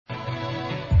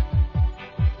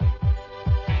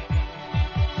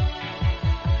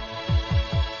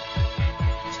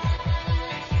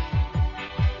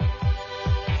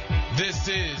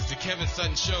Kevin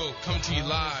Sutton Show, coming to you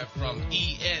live from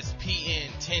ESPN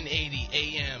 1080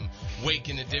 AM,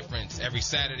 Waking the Difference, every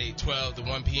Saturday, 12 to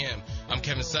 1 p.m. I'm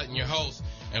Kevin Sutton, your host,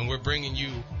 and we're bringing you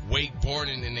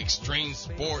wakeboarding and extreme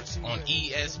sports on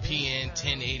ESPN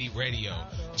 1080 Radio.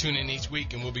 Tune in each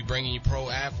week, and we'll be bringing you pro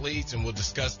athletes, and we'll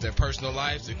discuss their personal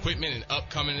lives, equipment, and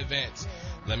upcoming events.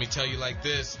 Let me tell you like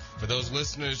this, for those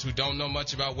listeners who don't know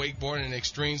much about wakeboarding and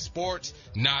extreme sports,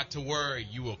 not to worry,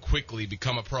 you will quickly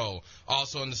become a pro.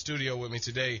 Also in the studio with me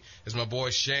today is my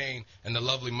boy Shane and the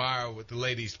lovely Myra with the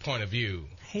ladies' point of view.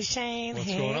 Hey Shane, what's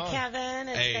hey going on? Kevin,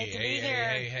 it's great to be here.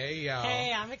 Hey, y'all.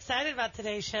 Hey, I'm excited about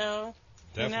today's show.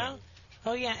 Definitely. You know?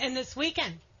 Oh yeah, and this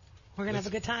weekend, we're going to have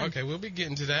a good time. Okay, we'll be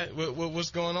getting to that.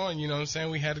 What's going on? You know what I'm saying?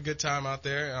 We had a good time out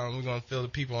there. We're going to fill the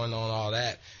people in on all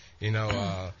that. You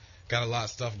know, got a lot of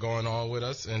stuff going on with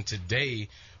us, and today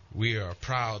we are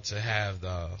proud to have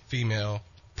the female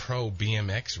pro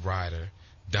BMX rider,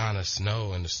 Donna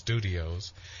Snow, in the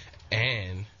studios,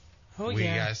 and we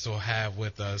also have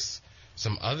with us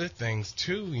some other things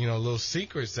too, you know, little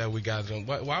secrets that we got.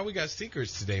 Why we got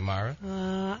secrets today, Myra?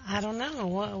 I don't know.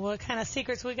 What kind of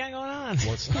secrets we got going on? I'm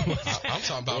talking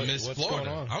about Miss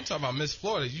Florida. I'm talking about Miss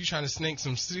Florida. You trying to sneak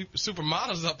some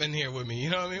supermodels up in here with me? You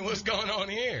know what I mean? What's going on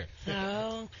here?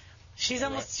 Oh, she's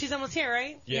almost here,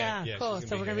 right? Yeah, cool.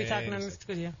 So we're gonna be talking in the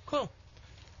studio. Cool.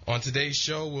 On today's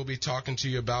show, we'll be talking to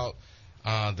you about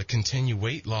the continued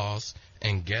weight loss,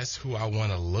 and guess who I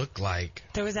want to look like.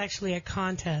 There was actually a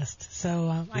contest,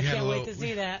 so I can't wait to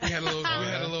see that. We had a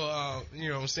little, you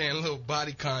know what I'm saying, a little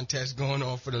body contest going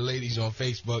on for the ladies on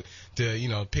Facebook to, you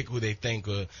know, pick who they think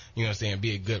will, you know what I'm saying,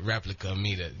 be a good replica of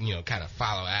me to, you know, kind of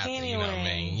follow after, anyway. You know what I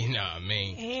mean? You know what I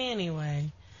mean?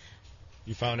 Anyway.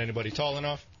 You found anybody tall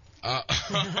enough?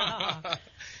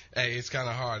 Hey, it's kind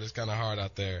of hard. It's kind of hard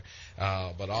out there.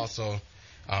 But also,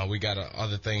 we got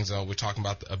other things. We're talking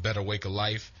about a Better Wake of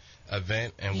Life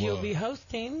event, and you'll be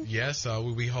hosting. Yes,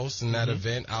 we'll be hosting that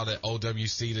event out at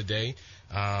OWC today.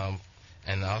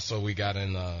 And also we got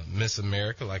in Miss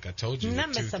America, like I told you. Not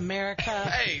Miss America.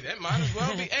 Hey, that might as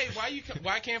well be. Hey,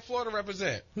 why can't Florida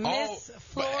represent? Miss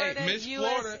Florida, Miss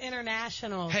U.S. Florida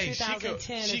International, hey,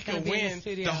 2010. She could win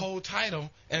the whole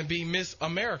title and be Miss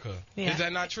America. Yeah. Is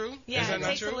that not true? Yeah, Is that it not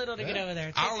takes true? a little to get over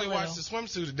there. I only watched the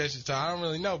swimsuit edition, so I don't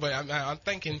really know, but I'm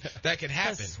thinking that could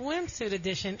happen. The swimsuit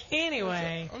edition.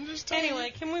 Anyway. I'm just telling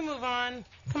you. Can we move on?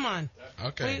 Come on.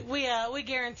 Okay. We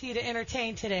guarantee to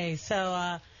entertain today,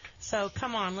 so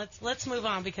come on, let's move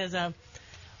on, because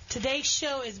today's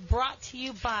show is brought to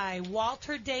you by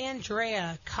Walter De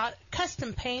Andrea,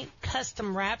 custom paint,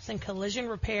 custom wraps, and collision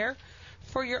repair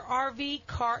for your RV,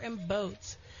 car, and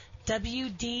boats.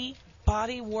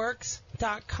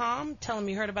 WDBodyworks.com. Tell them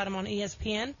you heard about them on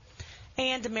ESPN.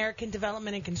 And American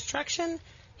Development and Construction,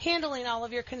 handling all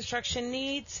of your construction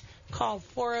needs. Call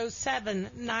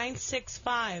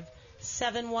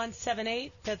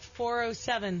 407-965-7178. That's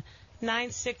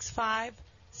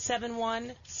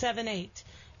 407-965-7178.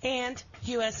 And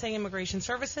USA Immigration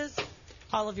Services.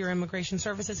 All of your immigration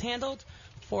services handled.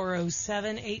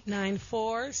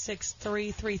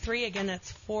 407-894-6333. Again,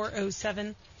 that's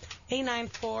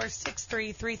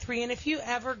 407-894-6333. And if you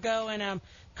ever go and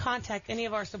contact any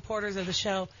of our supporters of the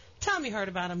show, tell them you heard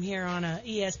about them here on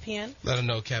ESPN. Let them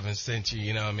know Kevin sent you,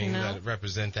 you know what I mean? Let it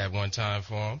represent that one time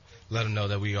for them. Let them know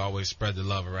that we always spread the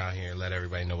love around here and let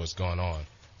everybody know what's going on.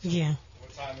 Yeah.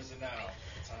 What time is it now?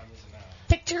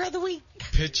 Picture of the week.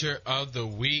 Picture of the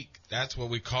week. That's what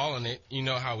we're calling it. You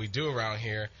know how we do around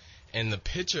here. And the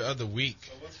picture of the week.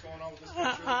 So what's going on with this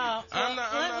picture of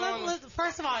the week?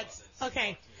 First of all,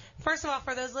 First of all,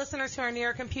 for those listeners who are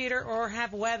near a computer or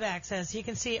have web access, you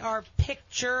can see our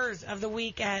pictures of the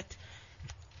week at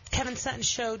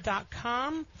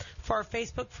KevinSuttonShow.com. For our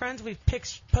Facebook friends, we've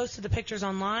posted the pictures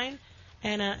online,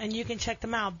 and you can check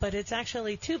them out. But it's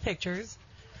actually two pictures,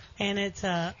 and it's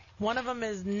one of them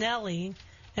is Nelly,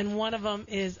 and one of them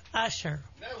is Usher.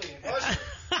 Nelly and Usher.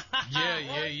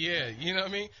 Yeah. You know what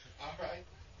I mean? All right.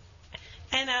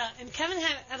 And Kevin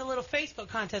had a little Facebook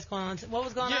contest going on. What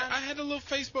was going on? Yeah, I had a little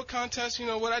Facebook contest. You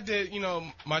know, what I did, you know,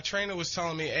 my trainer was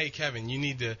telling me, hey, Kevin, you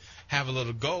need to have a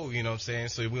little goal, you know what I'm saying?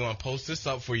 So we want to post this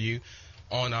up for you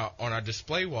on our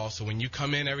display wall. So when you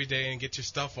come in every day and get your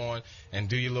stuff on and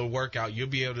do your little workout, you'll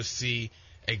be able to see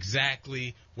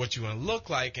exactly what you want to look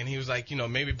like. And he was like, you know,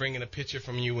 maybe bringing a picture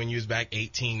from you when you was back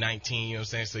 18, 19, you know what I'm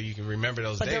saying, so you can remember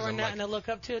those days. But there were nothing to look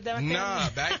up to at that time? Nah,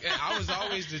 I was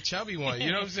always the chubby one, you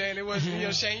know what I'm saying? It wasn't, you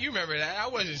know, Shane, you remember that. I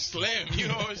wasn't slim, you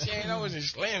know what I'm saying? I wasn't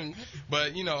slim.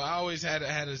 But, you know, I always had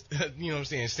a you know what I'm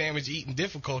saying, sandwich eating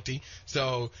difficulty.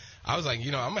 So I was like,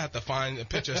 you know, I'm going to have to find a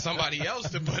picture of somebody else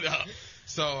to put up.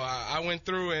 So I went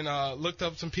through and looked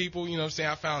up some people. You know what I'm saying?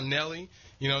 I found Nelly.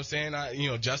 You know what I'm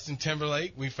saying? Justin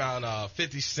Timberlake. We found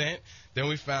 50 Cent. Then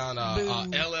we found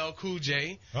LL Cool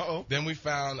J. Uh-oh. Then we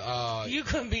found... you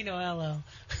couldn't be no LL.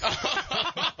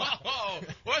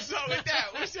 What's up with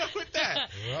that? What's up with that?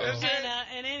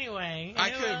 And anyway... I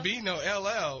couldn't be no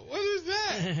LL. What is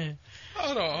that?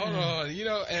 Hold on.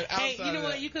 And hey, you know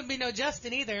what? You couldn't be no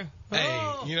Justin either.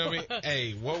 Hey, you know what I mean?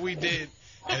 Hey, what we did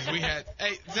is we had...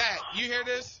 Hey, Zach, you hear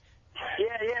this?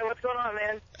 Yeah, what's going on,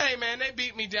 man? Hey, man, they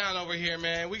beat me down over here,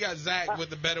 man. We got Zach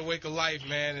with the Better Wake of Life,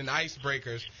 man, and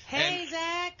Icebreakers. Hey,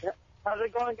 Zach. How's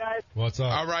it going, guys? What's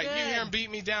up? All right, Good. you hear him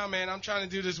beat me down, man. I'm trying to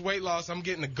do this weight loss. I'm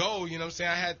getting the goal, you know what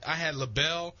I'm saying? I had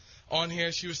LaBelle on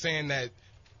here. She was saying that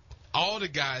all the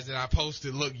guys that I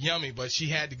posted look yummy, but she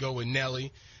had to go with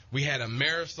Nelly. We had a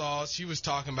Marisol. She was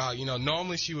talking about,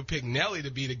 normally she would pick Nelly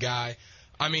to be the guy.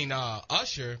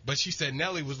 Usher, but she said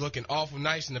Nelly was looking awful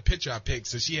nice in the picture I picked,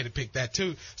 so she had to pick that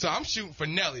too. So I'm shooting for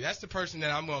Nelly. That's the person that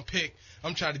I'm going to pick.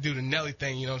 I'm trying to do the Nelly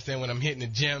thing, you know what I'm saying, when I'm hitting the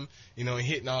gym, and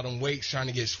hitting all them weights, trying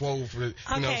to get swole for the, you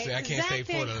know what I'm saying. I can't say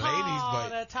for the ladies, but.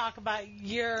 To talk about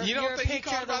your You don't think he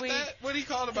called about week. that? What he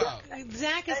called about?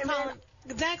 Zach is calling.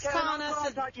 Zach's calling us.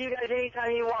 I'll talk to you guys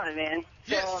anytime you want, man.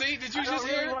 So, Yeah, see, did you just I don't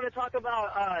hear? really want to talk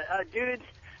about dudes,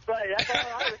 but that's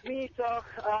all right with me, so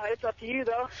it's up to you,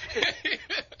 though.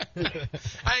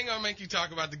 I ain't going to make you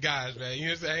talk about the guys, man. I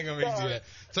ain't going to make you do that.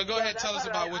 So go ahead, tell us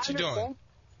about what you're doing.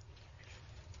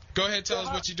 Go ahead, tell us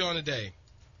what you're doing today.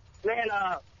 Man,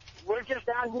 we're just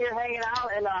down here hanging out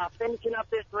and finishing up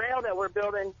this rail that we're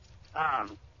building.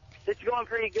 It's going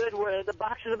pretty good. The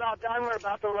box is about done. We're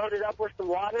about to load it up with some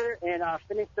water and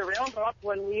finish the rails up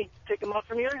when we pick them up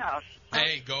from your house.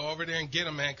 Hey, go over there and get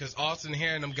them, man, because Austin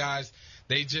Hare and them guys,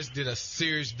 they just did a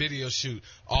serious video shoot.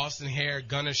 Austin Hare,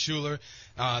 Gunnar Schuler,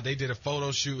 they did a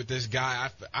photo shoot with this guy.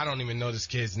 I don't even know this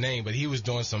kid's name, but he was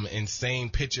doing some insane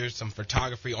pictures, some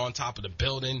photography on top of the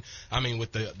building.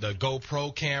 With the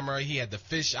GoPro camera. He had the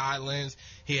fish islands.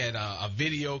 He had a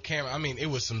video camera. It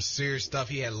was some serious stuff.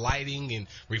 He had lighting and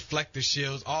reflector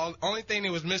shields. Only thing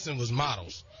that was missing was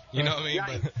models. You know what I mean?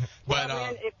 Nice. But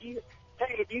man,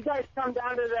 if you guys come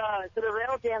down to the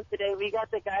rail jam today, we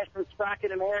got the guys from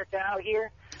Sprocket America out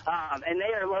here, and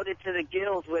they are loaded to the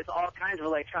gills with all kinds of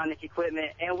electronic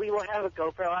equipment, and we will have a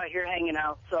GoPro out here hanging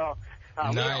out, so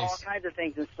we have all kinds of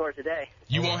things in store today.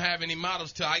 You won't have any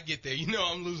models till I get there.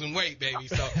 I'm losing weight, baby.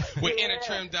 So with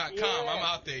InnerTrim.com, I'm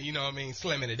out there,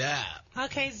 slimming it up.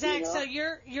 Okay, Zach, so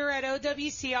you're at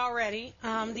OWC already.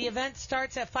 The event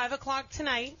starts at 5 o'clock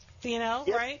tonight,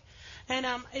 right? And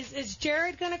is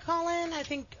Jared going to call in? I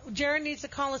think Jared needs to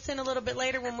call us in a little bit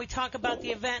later when we talk about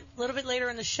the event, a little bit later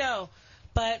in the show.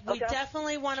 But we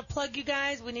definitely want to plug you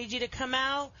guys. We need you to come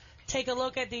out, take a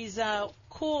look at these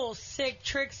cool, sick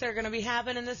tricks that are going to be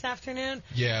happening this afternoon.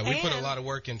 Yeah, we put a lot of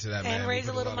work into that, man. And raise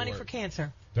a little money for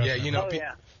cancer. Definitely.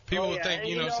 Yeah, people will think,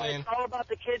 and, what I'm saying. It's all about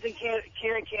the kids and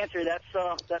curing cancer. That's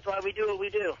why we do what we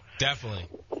do. Definitely.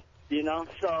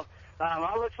 So...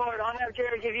 I'll look forward. I'll have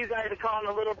Jared give you guys a call in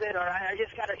a little bit, all right? I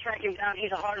just got to track him down.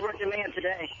 He's a hard-working man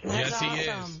today. That's yes, awesome. he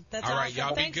is. That's all right, awesome.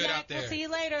 y'all Thanks, be good Zach. out there. We'll see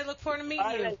you later. Look forward to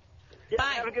meeting you. Man. Yeah, Bye.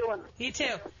 Have a good one. You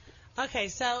too. Okay,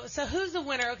 so who's the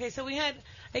winner? Okay, so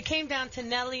it came down to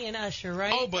Nelly and Usher,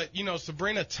 right? Oh, but,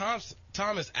 Sabrina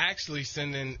Thomas actually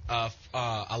sending a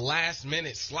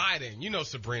last-minute slide in.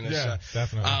 Sabrina. Yeah,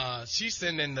 definitely. She's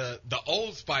sending the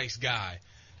Old Spice guy.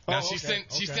 Now, she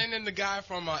sending the guy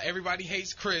from Everybody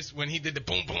Hates Chris when he did the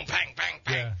boom, boom, bang, bang,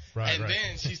 bang. Yeah, right, and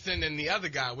then she's sending the other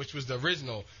guy, which was the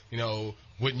original,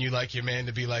 wouldn't you like your man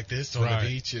to be like this on the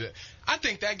beach? I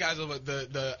think that guy's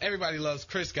the Everybody Loves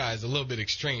Chris guy is a little bit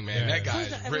extreme, man. Yeah. That guy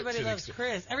is Everybody Loves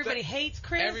Chris. Everybody Hates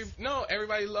Chris?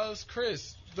 Everybody Loves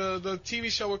Chris. The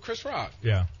TV show with Chris Rock.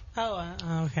 Yeah. Oh,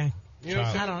 okay. You know what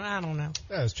I'm saying? I don't know.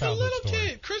 Yeah, it's The childhood little story.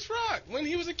 kid, Chris Rock, when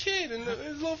he was a kid, and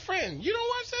his little friend. You don't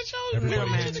watch that show? Everybody They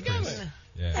watch it Hates together. Chris.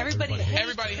 Yeah, Everybody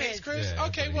Hates Chris? Yeah,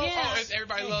 okay, well, it's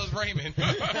Everybody Loves Raymond. There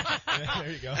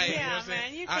you go. Hey, Yeah, you know what I'm saying?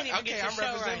 man, you can't even get your I'm show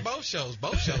representing right. both shows.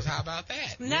 Both shows. How about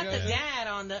that? Not the dad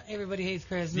on the Everybody Hates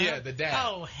Chris. No? Yeah, the dad.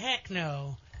 Oh, heck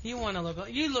no. You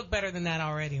look better than that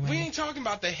already, man. We ain't talking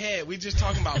about the head. We just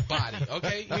talking about body,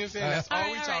 okay? You know what I'm saying? That's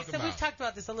all we talking so about. we've talked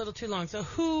about this a little too long. So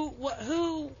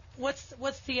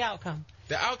what's the outcome?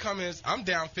 The outcome is I'm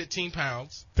down 15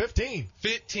 pounds. 15.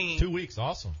 15. 2 weeks.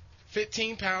 Awesome.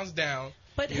 15 pounds down.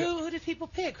 But who did people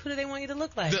pick? Who do they want you to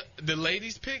look like? The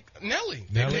ladies pick Nelly.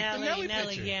 Nelly? They picked the Nelly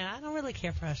picture. Yeah, I don't really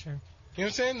care for Usher. You know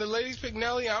what I'm saying? The ladies pick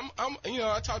Nelly. I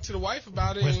talked to the wife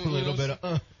about it. Whisper and, a little bit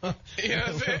of, You know what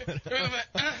I'm saying? You know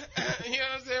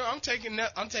what I'm saying?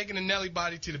 I'm taking the Nelly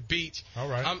body to the beach. All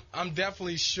right. I'm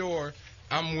definitely sure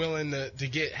I'm willing to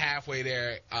get halfway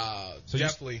there. So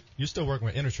definitely. You're still working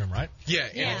with inner trim, right? Yeah,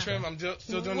 inner trim. I'm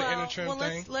still doing the inner trim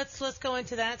thing. Let's go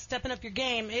into that. Stepping Up Your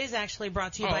Game is actually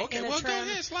brought to you by okay. Inner Well, Trim.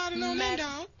 go ahead, slide it on in,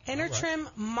 dog. Inner Trim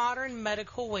Modern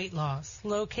Medical Weight Loss,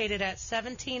 located at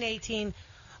 1718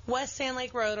 West Sand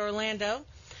Lake Road, Orlando.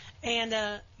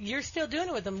 And you're still doing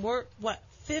it with them. We're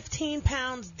 15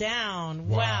 pounds down.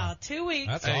 Wow. 2 weeks.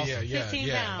 That's awesome. 15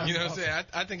 pounds. You know what I'm saying?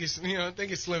 I think it's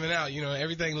slimming out. You know,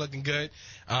 everything looking good.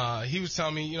 He was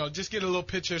telling me, just get a little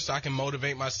picture so I can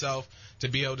motivate myself to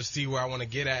be able to see where I want to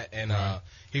get at. And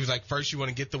he was like, first you want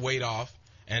to get the weight off.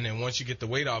 And then once you get the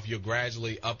weight off, you'll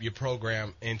gradually up your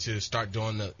program into start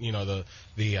doing the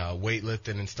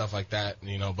weightlifting and stuff like that.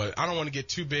 But I don't want to get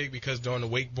too big because doing the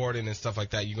wakeboarding and stuff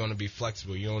like that, you're going to be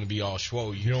flexible. You don't want to be all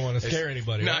swole. You don't want to scare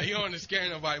anybody. No, you don't want to scare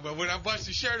nobody. But when I bust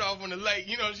the shirt off on the lake,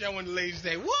 I want the ladies to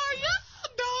say, "What, yeah,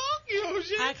 dog?" You know what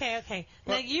I'm saying? Okay.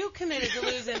 Now you committed to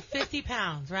losing 50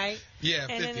 pounds, right? Yeah,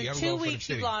 50. And in I'm 2 going for weeks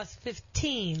the you've lost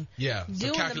 15. Yeah. So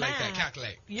Doing calculate the math,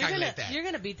 that. Calculate that. You're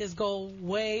gonna beat this goal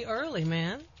way early,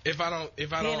 man. If I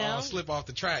don't slip off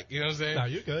the track, you know what I'm saying? No,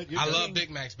 you're good. I love Big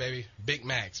Macs, baby. Big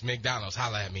Macs, McDonald's,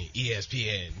 holla at me.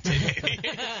 ESPN.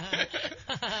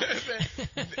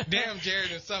 Damn,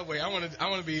 Jared and Subway. I want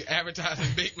to be advertising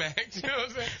Big Macs. You know what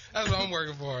I'm saying? That's what I'm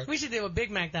working for. We should do a Big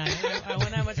Mac diet. I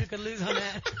wonder how much we could lose on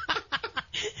that.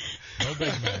 No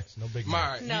Big Macs. No Big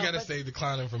Macs. Mark, you got to stay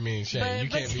declining from me and Shane. You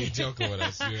can't be joking with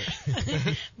us.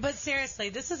 But seriously,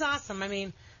 this is awesome. I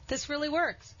mean, this really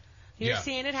works. You're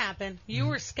seeing it happen. You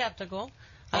were skeptical.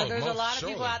 There's a lot of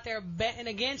people out there betting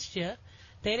against you.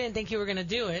 They didn't think you were going to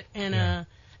do it, and I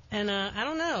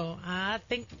don't know. I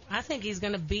think he's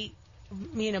going to beat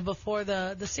before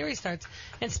the series starts.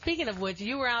 And speaking of which,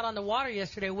 you were out on the water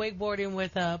yesterday wakeboarding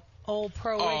with old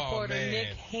pro wakeboarder Nick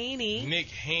Haney. Nick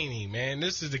Haney, man,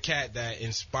 this is the cat that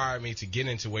inspired me to get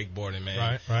into wakeboarding,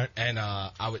 man. Right. And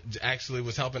I actually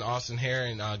was helping Austin Hare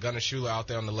and Gunnar Schuler out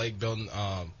there on the lake building,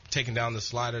 taking down the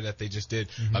slider that they just did.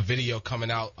 A video coming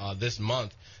out this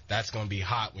month. That's going to be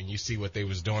hot when you see what they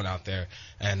was doing out there.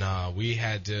 And we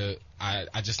had to.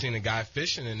 I just seen a guy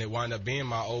fishing, and it wound up being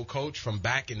my old coach from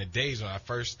back in the days when I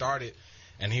first started.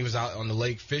 And he was out on the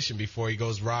lake fishing before he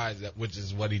goes ride, which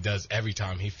is what he does every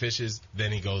time. He fishes,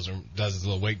 then he goes and does his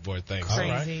little wakeboard thing.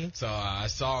 Crazy. So I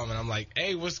saw him, and I'm like,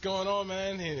 hey, what's going on,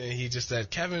 man? And he just said,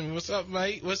 Kevin, what's up,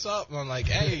 mate? What's up? And I'm like,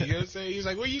 hey, you know what I'm saying? He's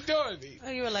like, what are you doing? Oh,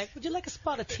 you were like, would you like a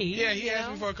spot of tea? Yeah, he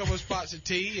asked me for a couple of spots of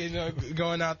tea, and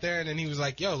going out there. And then he was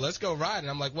like, yo, let's go ride. And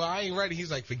I'm like, well, I ain't ready.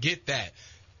 He's like, forget that.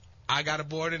 I got a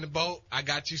board in the boat. I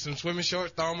got you some swimming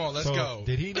shorts. Throw them on. Let's go.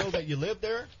 Did he know that you lived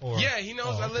there? Or? Yeah, he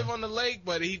knows I live on the lake,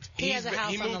 but he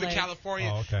moved to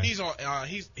California. Oh, okay. He's on.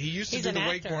 He used to do the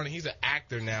wakeboarding. He's an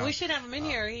actor now. We should have him in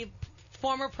here. He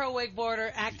former pro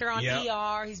wakeboarder, actor on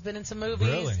ER. He's been in some movies.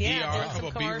 Really? Yeah, ER, a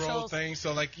couple B-roll things.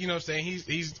 So like you know what I'm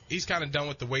saying, he's kind of done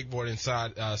with the wakeboarding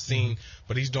side scene,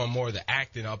 but he's doing more of the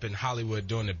acting up in Hollywood,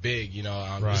 doing the big.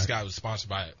 This guy was sponsored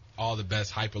by all the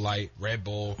best Hyperlight, Red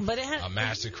Bull,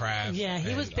 Mastercraft. Yeah,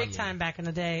 he was big time back in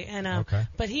the day, and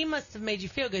but he must have made you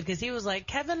feel good because he was like,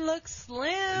 Kevin looks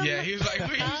slim. Yeah, he was like,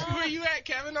 where you at,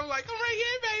 Kevin? I'm like, I'm right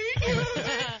here,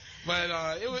 baby. But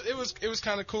it was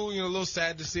kind of cool, a little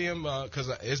sad to see him because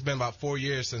it's been about 4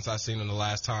 years since I seen him the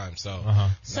last time. So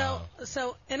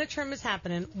so Inner Trim is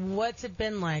happening. What's it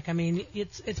been like? I mean,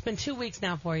 it's been 2 weeks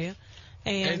now for you,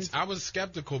 and I was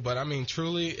skeptical, but I mean,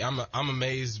 truly, I'm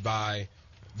amazed by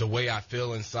the way I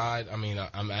feel inside. I mean,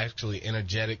 I'm actually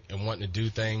energetic and wanting to do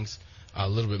things a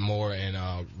little bit more and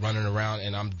running around,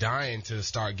 and I'm dying to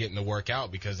start getting to work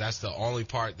out because that's the only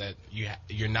part that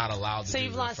you're not allowed to do. So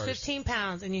you've lost 15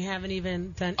 pounds and you haven't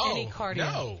even done any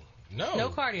cardio. No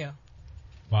cardio.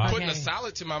 Wow. Putting a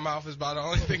salad to my mouth is about the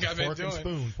only thing I've been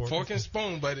doing. Fork and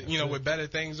spoon. But, with better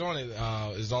things on it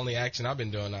is the only action I've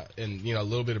been doing. And, a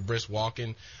little bit of brisk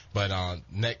walking. But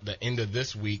the end of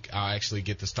this week, I'll actually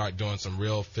get to start doing some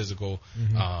real physical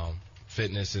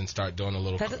fitness and start doing a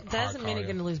little That doesn't mean you're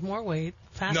going to lose more weight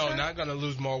faster? No, not going to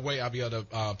lose more weight. I'll be able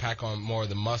to pack on more of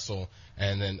the muscle,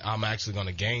 and then I'm actually going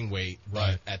to gain weight.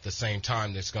 But at the same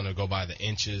time, it's going to go by the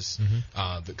inches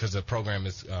because the program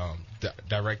is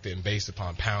directed and based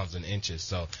upon pounds and inches.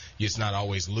 So it's not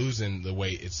always losing the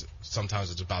weight.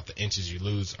 Sometimes it's about the inches you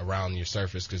lose around your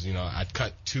surface because, I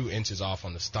cut 2 inches off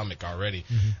on the stomach already.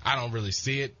 I don't really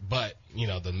see it, but,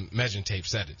 the measuring tape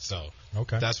said it. So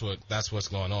that's what's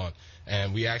going on.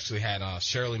 And we actually had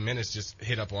Shirley Minnis just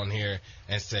hit up on here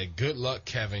and said, good luck,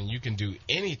 Kevin. You can do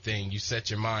anything you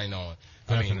set your mind on.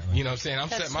 I mean, you know what I'm saying? I'm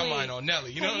setting my mind on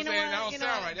Nelly. You know what I'm saying? What? That don't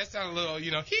sound right. That sounds a little,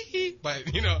 hee. But,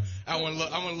 I want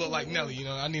to look like Nelly.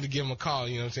 I need to give him a call,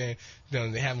 you know what I'm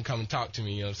saying? Have him come and talk to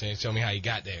me, you know what I'm saying? Show me how you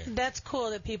got there. That's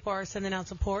cool that people are sending out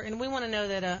support. And we want to know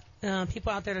that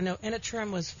people out there to know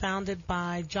Initrim was founded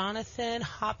by Jonathan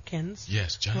Hopkins.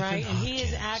 Yes, Jonathan Right? Hopkins. And he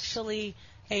is actually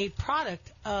a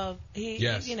product of, he's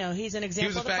an example he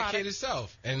was a of the fat product. kid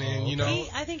himself. And then,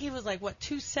 I think he was like,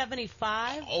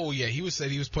 275? Oh, yeah. He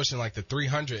was pushing like the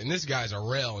 300. And this guy's a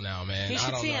rail now, man. You should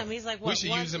I don't see know. him. He's like, we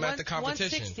should use him at the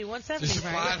competition. 160, 170, Just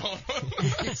right?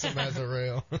 slide on. Use him as a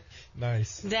rail.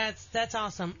 Nice. That's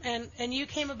awesome. And you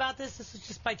came about this was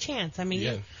just by chance. I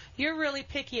mean, you're really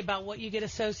picky about what you get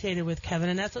associated with, Kevin,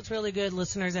 and that's what's really good,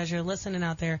 listeners, as you're listening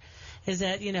out there, is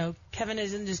that, Kevin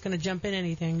isn't just going to jump in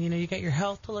anything. You got your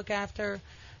health to look after.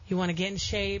 You want to get in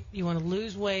shape. You want to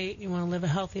lose weight. You want to live a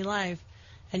healthy life.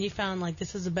 And you found like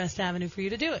this is the best avenue for you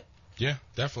to do it. Yeah,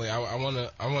 definitely. I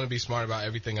want to be smart about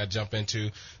everything I jump into.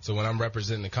 So when I'm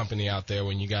representing the company out there,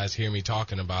 when you guys hear me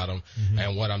talking about them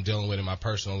and what I'm dealing with in my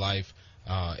personal life,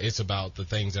 it's about the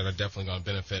things that are definitely going to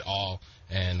benefit all,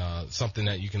 and something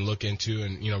that you can look into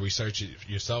and research it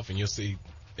yourself, and you'll see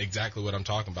exactly what I'm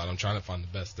talking about. I'm trying to find the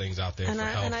best things out there for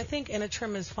health. And I think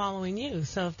Initrim is following you.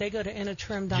 So if they go to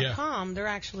initrim.com, they're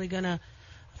actually going to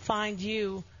find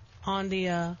you on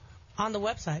the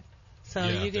website. So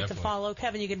you get to follow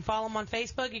Kevin. You can follow him on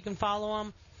Facebook. You can follow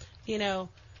him,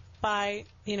 by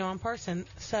in person.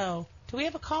 So do we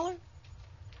have a caller?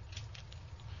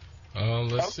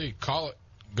 Let's see. Call it.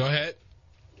 Go ahead.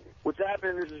 What's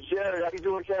happening? This is Jared. How you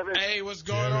doing, Kevin? Hey, what's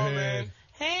going on, man?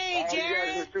 Hey, Jared. How you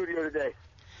guys in the studio today?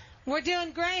 We're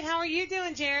doing great. How are you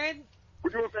doing, Jared? We're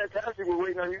doing fantastic. We're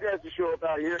waiting on you guys to show up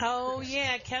out here. Oh,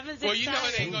 yeah. Kevin's well,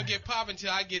 excited. It ain't going to get popping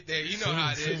until I get there. You know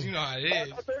how it is. I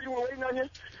told you we're waiting on you.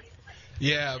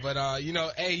 Yeah, but,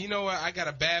 hey, you know what? I got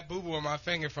a bad boo-boo on my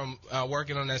finger from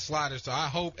working on that slider, so I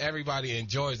hope everybody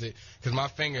enjoys it because my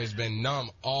finger has been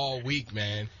numb all week,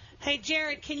 man. Hey,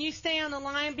 Jared, can you stay on the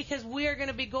line because we are going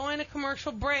to be going to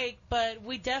commercial break, but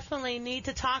we definitely need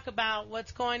to talk about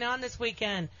what's going on this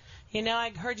weekend.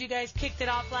 I heard you guys kicked it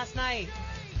off last night.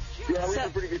 Yeah, we had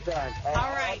a pretty good time. All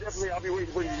right. I'll be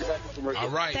waiting for you to get back to commercial. All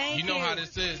right. Thank you know you. how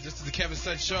this is. This is the Kevin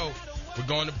Sutton Show. We're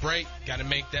going to break. Got to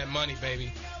make that money,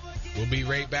 baby. We'll be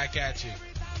right back at you.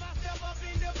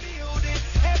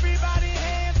 Everybody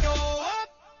hands go up,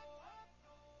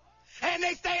 and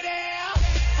they stay there,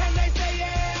 and they say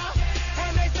yeah,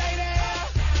 and they say there.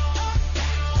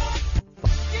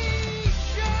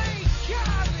 DJ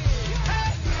Khaled,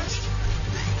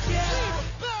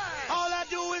 all I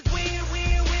do is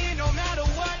win, no matter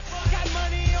what. Got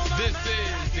money on my This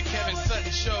is the Kevin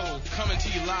Sutton Show coming to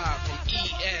you live from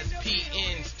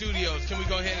ESPN Studios. Can we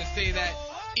go ahead and say that?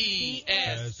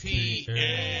 ESPN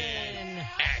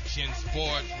Action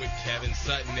Sports with Kevin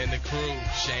Sutton and the crew,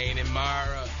 Shane and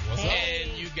Myra. What's up?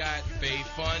 And you got Faith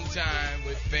Fun Time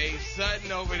with Faith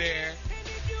Sutton over there.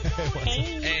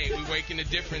 Hey, we waking the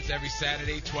difference every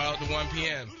Saturday, 12 to 1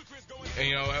 p.m.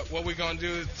 And what we're going to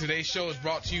do, today's show is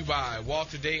brought to you by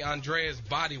Walter De Andrea's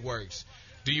Body Works.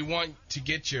 Do you want to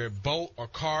get your boat or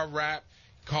car wrapped?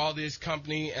 Call this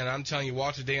company, and I'm telling you,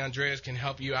 Walter De Andreas can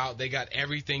help you out. They got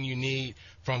everything you need,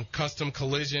 from custom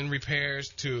collision repairs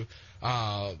to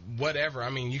whatever. I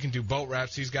mean, you can do boat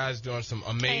wraps. These guys doing some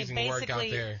amazing work out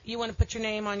there. You want to put your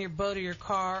name on your boat or your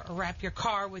car, or wrap your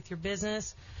car with your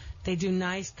business. They do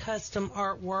nice custom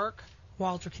artwork.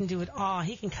 Walter can do it all.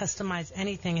 He can customize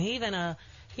anything. And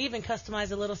he even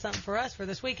customized a little something for us for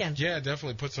this weekend. Yeah,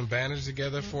 definitely put some banners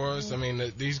together for us. I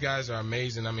mean, these guys are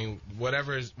amazing. I mean,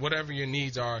 whatever your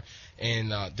needs are, and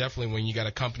definitely when you got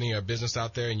a company or a business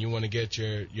out there and you want to get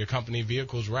your company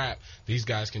vehicles wrapped, these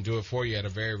guys can do it for you at a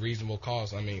very reasonable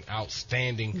cost. I mean,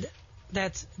 outstanding.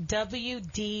 That's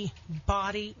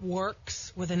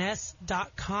WDBodyworks with an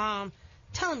S.com.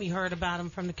 Tell them you heard about them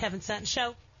from the Kevin Sutton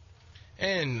Show.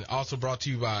 And also brought to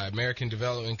you by American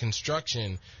Development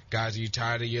Construction. Guys, are you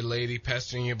tired of your lady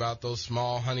pestering you about those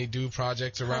small honey-do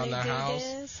projects around the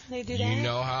house? They do You that.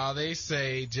 know how they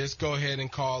say, just go ahead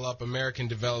and call up American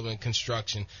Development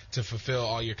Construction to fulfill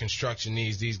all your construction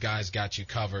needs. These guys got you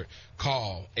covered.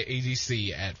 Call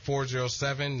ADC at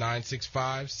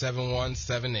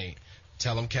 407-965-7178.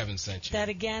 Tell them Kevin sent you. That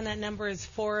again, that number is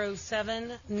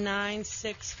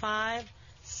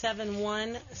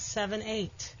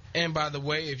 407-965-7178. And by the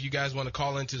way, if you guys want to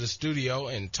call into the studio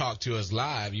and talk to us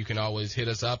live, you can always hit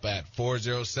us up at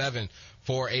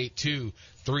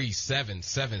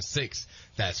 407-482-3776.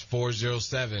 That's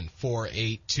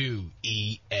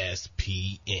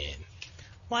 407-482-ESPN.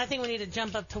 Well, I think we need to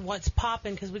jump up to what's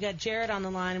popping because we got Jared on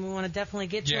the line and we want to definitely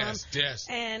get to him. Yes.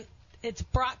 And It's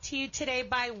brought to you today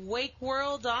by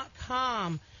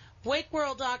WakeWorld.com.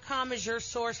 WakeWorld.com is your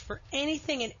source for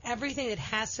anything and everything that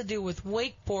has to do with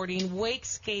wakeboarding, wake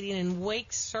skating, and wake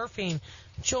surfing.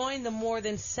 Join the more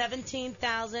than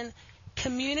 17,000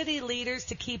 community leaders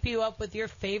to keep you up with your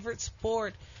favorite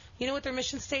sport. You know what their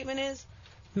mission statement is?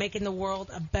 Making the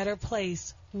world a better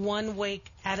place, one wake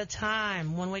at a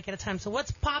time. One wake at a time. So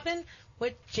what's popping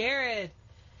with Jared?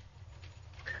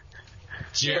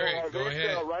 Jared, go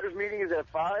ahead. Writers meeting is at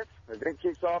 5. The event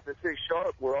kicks off at 6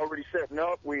 sharp. We're already setting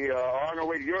up. We are on our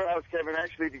way to your house, Kevin,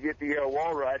 actually, to get the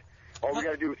wall ride. All we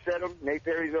got to do is set them. Nate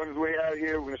Perry's on his way out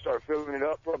here. We're going to start filling it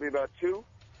up probably about 2.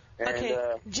 And,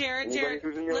 okay, Jared,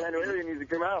 who's in the Orlando area needs to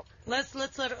come out. Let's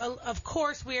let. Of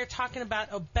course, we are talking about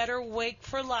a Better Wake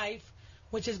for Life,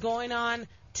 which is going on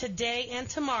today and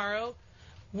tomorrow.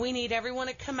 We need everyone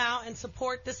to come out and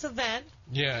support this event.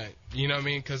 Yeah, you know what I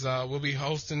mean? Because we'll be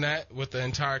hosting that with the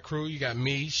entire crew. You got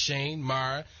me, Shane,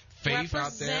 Mara, Faith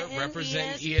out there,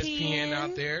 representing ESPN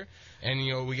out there. And,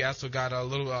 you know, we also got a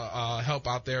little help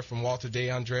out there from Walter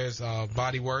DeAndre's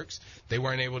Body Works. They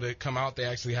weren't able to come out. They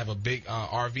actually have a big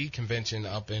RV convention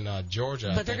up in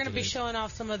Georgia. But they're going to be showing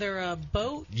off some of their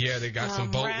boat. Yeah, they got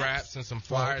some boat wraps and some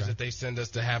flyers that they send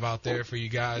us to have out there for you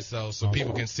guys so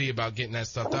people can see about getting that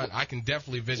stuff done. I can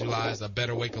definitely visualize a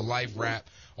Better Wake of Life wrap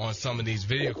on some of these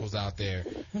vehicles out there.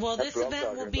 Well, this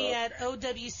event will be at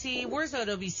OWC. Where's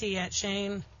OWC at,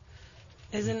 Shane?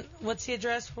 What's the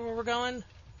address for where we're going?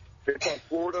 It's on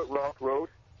Florida Rock Road.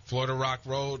 Florida Rock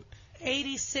Road.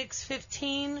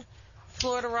 8615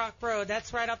 Florida Rock Road.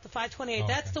 That's right off the 528.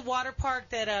 Okay. That's the water park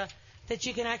that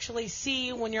you can actually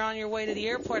see when you're on your way to the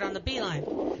airport on the Beeline.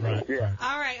 Right. Yeah.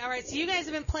 All right. So you guys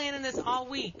have been planning this all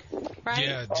week, right?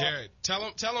 Yeah, Jared.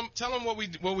 Tell them what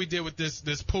we did with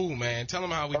this pool, man. Tell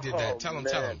them how we did that. Tell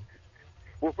them.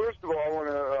 Well, first of all, I want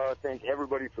to thank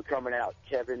everybody for coming out,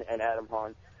 Kevin and Adam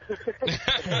Hahn.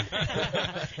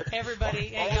 Everybody,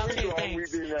 hey, y'all too,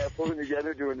 thanks. We've been pulling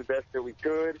together, doing the best that we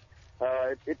could.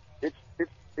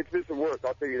 It's been some work,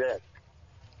 I'll tell you that.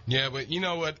 Yeah, but you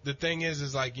know what? The thing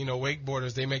is like, you know,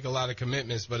 wakeboarders, they make a lot of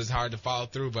commitments, but it's hard to follow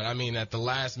through. But, I mean, at the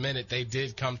last minute, they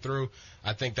did come through.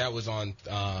 I think that was on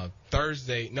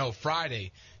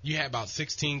Friday. You had about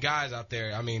 16 guys out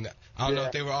there. I mean, I don't know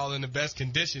if they were all in the best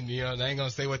condition. You know, they ain't going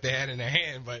to say what they had in their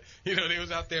hand, but, you know, they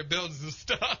was out there building some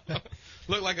stuff.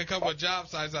 Looked like a couple of job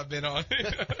sites I've been on.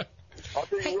 I'll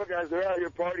tell you what, guys, they're out here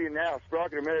partying now.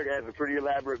 Sprocket America has a pretty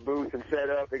elaborate booth and set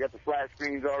up. They got the flat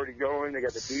screens already going. They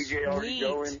got the DJ already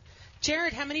going.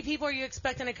 Jared, how many people are you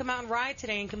expecting to come out and ride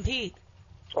today and compete?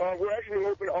 We're actually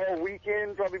open all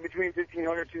weekend, probably between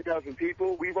 1,500 and 2,000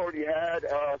 people. We've already had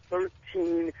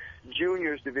 13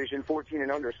 juniors division, 14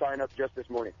 and under, sign up just this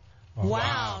morning. Oh,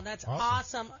 wow, that's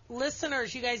awesome.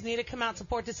 Listeners, you guys need to come out and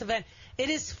support this event. It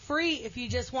is free if you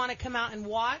just want to come out and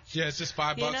watch. Yeah, it's just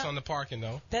 $5 on the parking,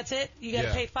 though. That's it. You got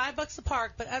to pay $5 to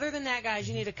park. But other than that, guys,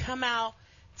 you need to come out,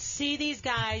 see these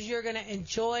guys. You're going to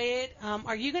enjoy it.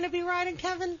 Are you going to be riding,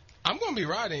 Kevin? I'm going to be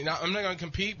riding. Now, I'm not going to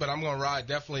compete, but I'm going to ride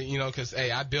definitely, you know, because,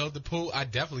 hey, I build the pool. I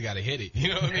definitely got to hit it. You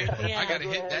know what I mean? Yeah. I got to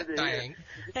hit that thing.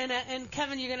 And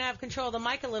Kevin, you're going to have control of the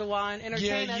mic a little while and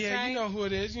entertain us, right? Yeah, you know who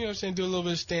it is. You know what I'm saying? Do a little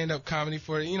bit of stand-up comedy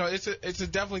for it. You know, it's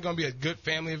definitely going to be a good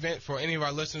family event for any of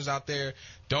our listeners out there.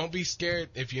 Don't be scared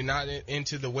if you're not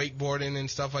into the wakeboarding and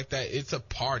stuff like that. It's a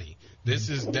party. This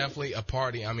is definitely a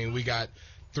party. I mean, we got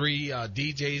 3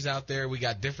 DJs out there. We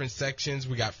got different sections.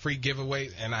 We got free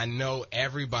giveaways, and I know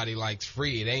everybody likes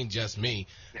free. It ain't just me.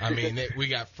 I mean, we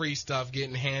got free stuff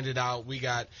getting handed out. We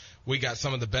got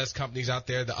some of the best companies out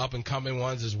there, the up-and-coming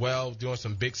ones as well, doing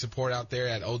some big support out there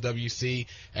at OWC,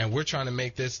 and we're trying to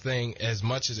make this thing as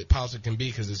much as it possibly can be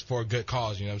because it's for a good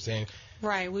cause, you know what I'm saying?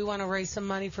 Right. We want to raise some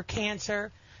money for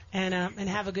cancer and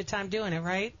have a good time doing it,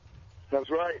 right? That's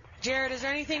right. Jared, is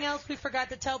there anything else we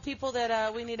forgot to tell people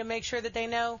that we need to make sure that they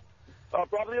know?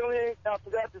 Probably the only thing I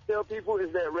forgot to tell people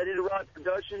is that Ready to Rock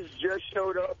Productions just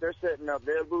showed up. They're setting up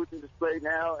their booth and display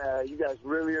now. You guys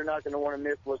really are not going to want to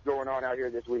miss what's going on out here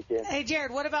this weekend. Hey,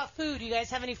 Jared, what about food? You guys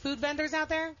have any food vendors out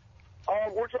there?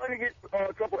 We're trying to get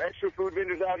a couple extra food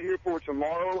vendors out here for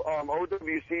tomorrow.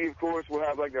 OWC, of course, will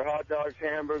have like their hot dogs,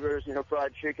 hamburgers, you know,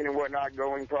 fried chicken and whatnot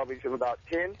going probably till about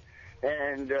 10.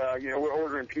 And, you know, we're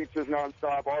ordering pizzas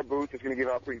nonstop. Our booth is going to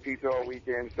give out free pizza all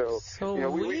weekend. So you know,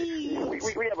 we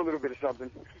have a little bit of something.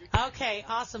 Okay,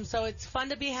 awesome. So it's fun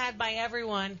to be had by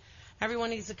everyone. Everyone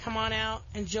needs to come on out,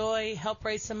 enjoy, help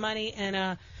raise some money.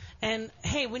 And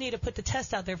hey, we need to put the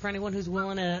test out there for anyone who's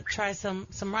willing to try some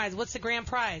rides. What's the grand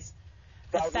prize?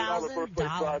 $1,000 first place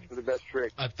prize for the best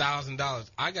trick. $1,000.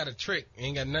 I got a trick.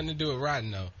 Ain't got nothing to do with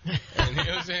riding though. And you know what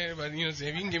I'm saying? But you know what I'm saying?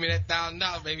 If you can give me that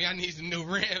 $1,000, baby, I need some new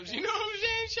rims. You know what I'm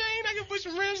saying, Shane? I can put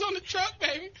some rims on the truck,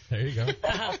 baby. There you go.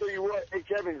 I'll tell you what, hey,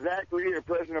 Kevin, Zach Lee, the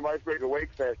president of Icebreaker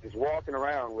Wake Fest, is walking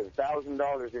around with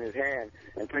 $1,000 in his hand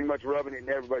and pretty much rubbing it in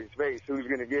everybody's face. Who's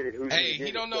going to get it? Hey,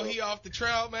 he don't know he off the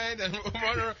trail, man.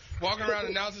 Walking around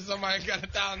announcing somebody got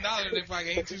 $1,000 if I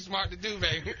ain't too smart to do,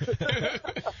 baby.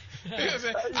 You know what I'm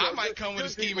saying? I might come with a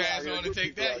ski mask on and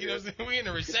take that. You know what I'm saying? We in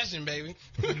a recession, baby.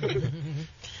 All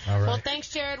right. Well, thanks,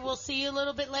 Jared. We'll see you a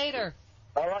little bit later.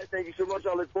 All right, thank you so much.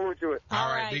 I look forward to it.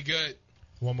 All right, be good.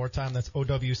 One more time, that's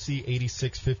OWC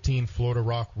 8615 Florida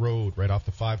Rock Road, right off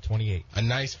the 528. A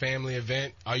nice family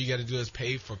event. All you got to do is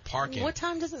pay for parking. What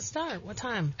time does it start? What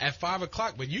time? At 5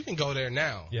 o'clock, but you can go there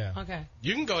now. Yeah. Okay.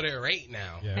 You can go there at 8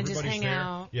 now. Yeah, And just everybody's hang there.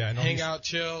 out. Yeah, I know Hang out,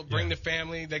 chill, bring Yeah. the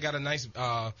family. They got a nice,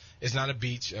 it's not a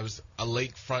beach. It was a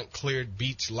lakefront cleared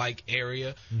beach-like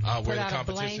area where Put the out a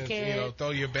competitions, blanket, throw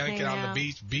your blanket hang out on out.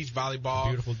 the beach volleyball.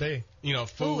 Beautiful day. You know,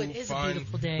 food, Ooh, it is a fun.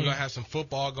 beautiful day. We're going to have some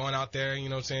football going out there, you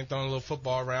know what I'm saying, throwing a little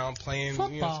football around, playing. You know,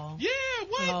 Football? yeah,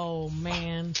 what? Oh,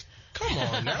 man. Come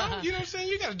on now. You know what I'm saying?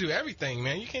 You got to do everything,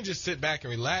 man. You can't just sit back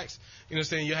and relax. You know what I'm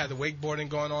saying? You have the wakeboarding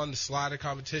going on, the slider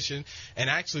competition. And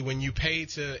actually, when you pay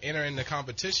to enter in the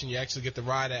competition, you actually get the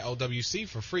ride at OWC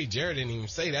for free. Jared didn't even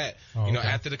say that. Oh, you know, okay.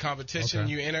 after the competition,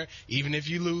 Okay. you enter. Even if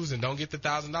you lose and don't get the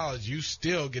 $1,000, you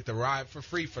still get the ride for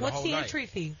free for the What's whole the night. entry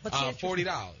fee? What's the entry fee?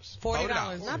 $40.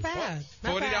 $40. Not bad.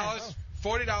 Not bad.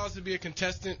 $40 to be a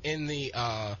contestant in the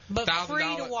But $1,000.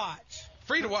 free to watch.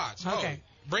 Free to watch. Okay. Oh,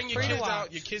 bring your Free to kids out.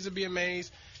 watch. Your kids will be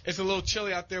amazed. It's a little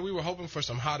chilly out there. We were hoping for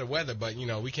some hotter weather, but, you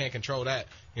know, we can't control that.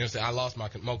 You know what I'm saying? I lost my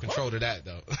more control to that,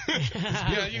 though. You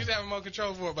know, you used to have more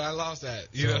control for it, but I lost that.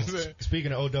 You know what I'm saying?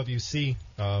 Speaking of OWC,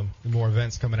 more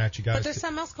events coming at you guys. But there's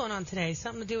something else going on today,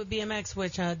 something to do with BMX,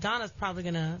 which Donna's probably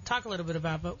going to talk a little bit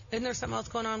about. But isn't there something else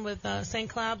going on with St.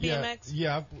 Cloud BMX?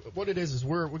 Yeah. What it is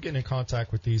we're getting in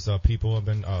contact with these people. I've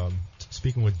been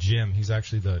speaking with Jim. He's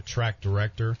actually the track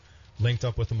director. Linked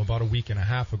up with them about a week and a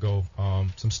half ago. So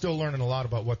I'm still learning a lot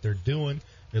about what they're doing.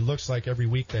 It looks like every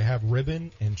week they have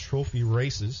ribbon and trophy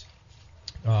races.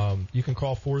 You can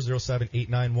call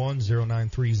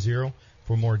 407-891-0930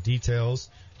 for more details.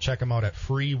 Check them out at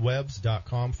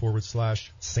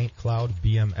freewebs.com/St. Cloud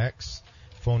BMX.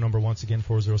 Phone number once again,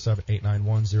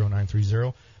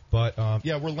 407-891-0930. But,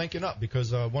 yeah, we're linking up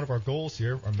because one of our goals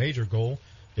here, our major goal,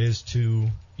 is to,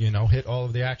 you know, hit all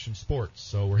of the action sports.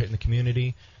 So we're hitting the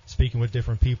community, speaking with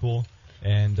different people,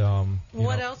 and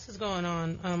What else is going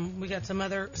on? We got some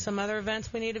other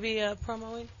events we need to be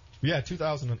promoting. Yeah,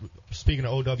 speaking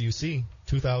of OWC,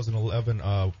 2011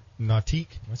 Nautique.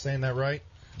 Am I saying that right?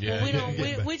 Yeah.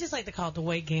 Well, we just like to call it the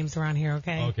weight games around here,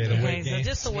 okay? Okay, the weight so games.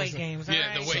 just the weight games, all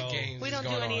Yeah, right? the weight games. We don't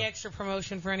is do going any on. extra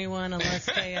promotion for anyone unless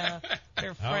they're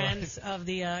friends of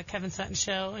the Kevin Sutton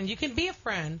Show, and you can be a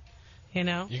friend, you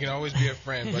know. You can always be a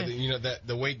friend, but you know that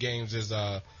the weight games is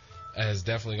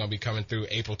definitely going to be coming through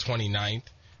April 29th.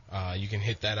 You can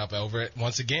hit that up over it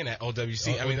once again at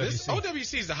OWC. I mean, this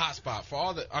OWC is the hot spot for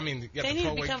all the. I mean, you got They the need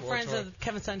Pro to become Wakeboard friends Tour. of the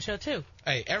Kevin Sutton Show too.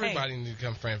 Hey, everybody needs to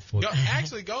become friends.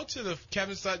 Actually, go to the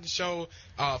Kevin Sutton Show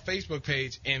Facebook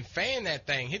page and fan that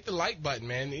thing. Hit the like button,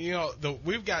 man. You know,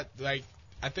 we've got I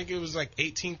think it was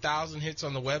 18,000 hits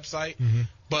on the website,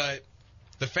 but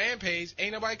the fan page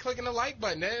ain't nobody clicking the like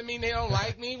button. That doesn't mean they don't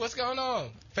like me. What's going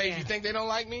on? Faith, you think they don't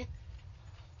like me?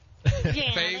 Yeah,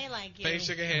 Faith, they like you. Faith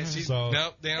shook her head.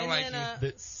 Nope, they don't like you.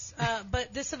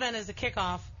 But this event is a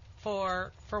kickoff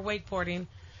for wakeboarding,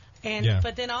 and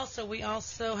but then also we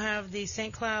also have the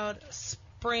St. Cloud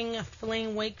Spring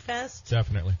Fling Wake Fest.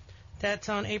 Definitely. That's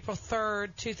on April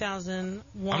 3rd,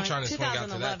 2001. I'm trying to swing out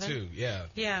to that too. Yeah.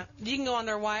 Yeah, you can go on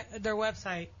their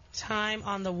website,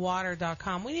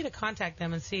 timeonthewater.com. We need to contact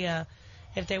them and see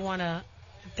if they want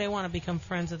to become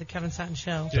friends of the Kevin Sutton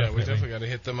Show. Yeah, we definitely got to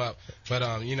hit them up.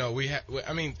 But you know,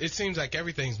 I mean, it seems like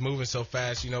everything's moving so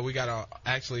fast. You know, we got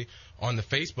actually on the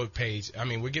Facebook page. I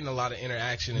mean, we're getting a lot of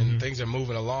interaction and things are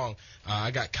moving along.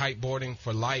 I got Kiteboarding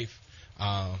for Life.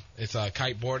 It's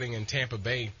kiteboarding in Tampa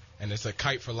Bay, and it's a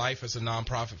Kite for Life. It's a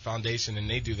nonprofit foundation, and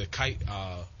they do the kite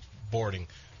boarding,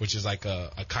 which is like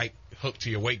a kite hooked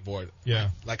to your wakeboard. Yeah.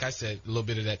 Like I said, a little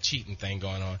bit of that cheating thing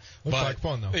going on. Looks like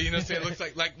fun, though. You know what I'm saying? It looks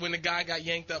like when the guy got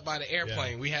yanked up by the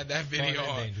airplane. Yeah. We had that video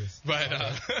on. Dangerous. But,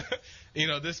 you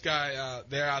know, this guy,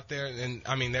 they're out there, and,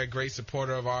 I mean, they're a great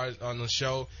supporter of ours on the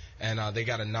show, and they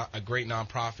got a great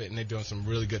nonprofit, and they're doing some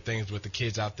really good things with the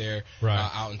kids out there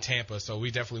out in Tampa. So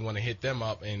we definitely want to hit them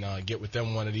up and get with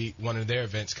them one of their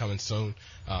events coming soon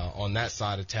on that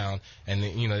side of town. And,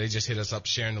 you know, they just hit us up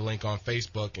sharing the link on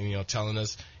Facebook and, you know, telling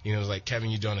us, You know, it's like,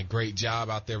 Kevin, you're doing a great job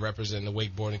out there representing the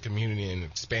wakeboarding community and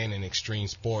expanding extreme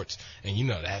sports. And, you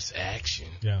know, that's action.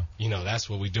 Yeah. You know, that's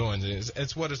what we're doing.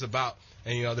 It's what it's about.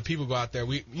 And, you know, the people go out there.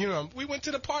 We went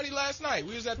to the party last night.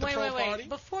 We was at the party.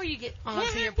 Before you get on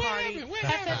to your party,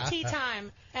 FFT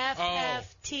time.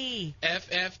 FFT.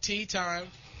 FFT time.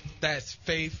 That's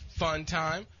Faith Fun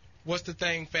Time. What's the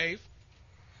thing, Faith?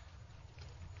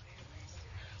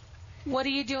 What are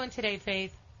you doing today,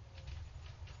 Faith?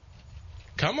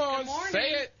 Come on,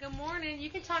 say it. Good morning.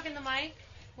 You can talk in the mic.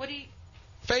 What do you...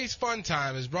 Faith's Fun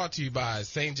Time is brought to you by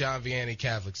St. John Vianney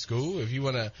Catholic School. If you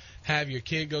want to have your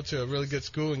kid go to a really good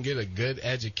school and get a good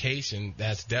education,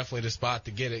 that's definitely the spot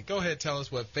to get it. Go ahead, tell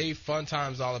us what Faith Fun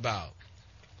Time is all about.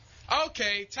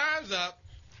 Okay, time's up.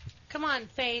 Come on,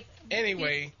 Faith.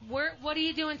 Anyway. What are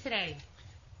you doing today?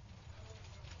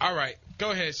 All right,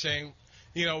 go ahead, Shane.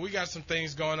 You know, we got some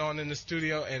things going on in the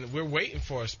studio, and we're waiting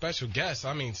for a special guest.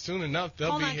 I mean, soon enough,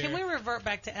 they'll be here. Hold on, can we revert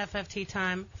back to FFT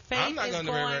time? Faith I'm not going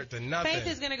to revert to nothing. Faith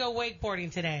is going to go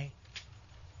wakeboarding today.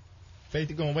 Faith,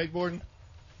 you going wakeboarding?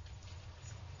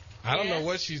 I don't know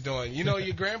what she's doing. You know,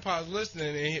 your grandpa's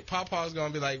listening, and Papa's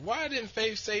going to be like, why didn't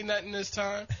Faith say nothing this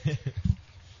time?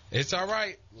 It's all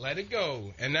right. Let it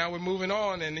go. And now we're moving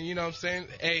on. And, you know what I'm saying?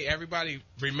 Hey, everybody,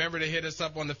 remember to hit us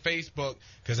up on the Facebook,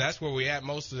 because that's where we at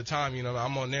most of the time. You know,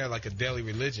 I'm on there like a daily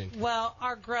religion. Well,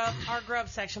 our grub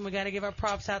section, we got to give our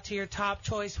props out to your top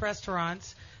choice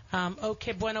restaurants.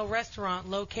 OK Bueno Restaurant,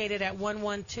 located at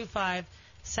 1125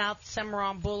 South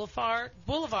Cimarron Boulevard.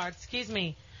 That's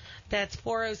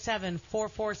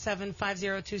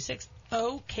 407-447-5026.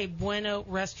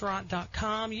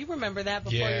 OKBuenoRestaurant.com. You remember that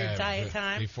before your diet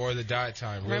time? Before the diet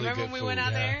time. Really remember good when we food. went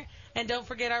out there? And don't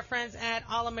forget our friends at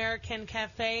All American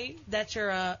Cafe. That's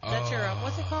your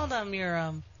what's it called?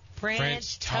 Your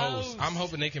French toast. I'm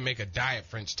hoping they can make a diet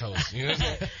French toast. You know what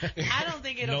I'm saying? I don't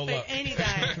think it'll fit any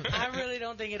diet. I really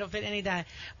don't think it'll fit any diet.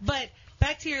 But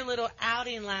back to your little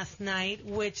outing last night,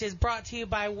 which is brought to you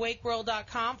by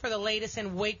WakeWorld.com for the latest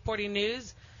in wakeboarding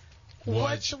news.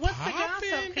 What's the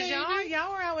gossip? Because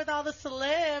y'all were out with all the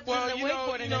celebs and the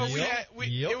wakeboarding news.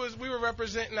 We were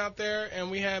representing out there, and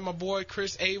we had my boy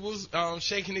Chris Abels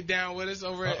shaking it down with us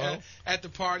over at the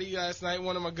party last night.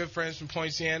 One of my good friends from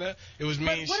Poinciana. It was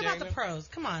me and What Shayna. about the pros?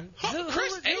 Come on.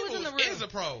 Chris Abels in the room? is a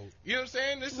pro. You know what I'm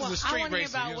saying? This is a street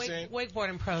racer. I want to hear about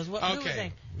wakeboarding pros. Who was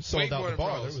they? Sold out the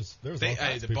bar. There was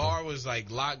the bar was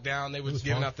like locked down. They was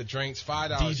giving out the drinks,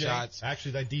 $5 shots.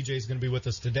 Actually, that DJ is going to be with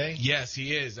us today. Yes,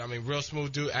 he is. I mean, real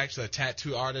smooth dude. Actually, a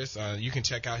tattoo artist. You can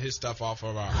check out his stuff off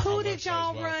of our. Who did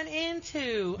y'all run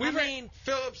into?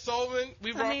 Philip Sullivan.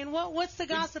 What's the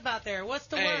gossip out there? What's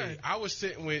the word? I was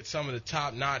sitting with some of the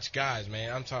top-notch guys,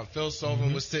 man. I'm talking. Phil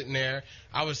Sullivan was sitting there.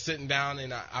 I was sitting down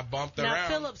and I bumped around. Now,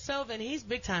 Philip Sullivan, he's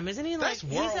big time, isn't he? That's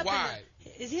worldwide.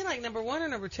 Is he like number one or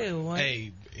number two? What?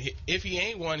 Hey, if he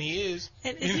ain't one, he is.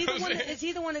 And is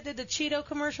he the one that did the Cheeto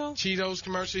commercial? Cheetos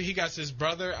commercial. He got his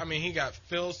brother. I mean, he got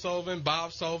Phil Sullivan,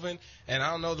 Bob Sullivan, and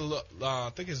I don't know I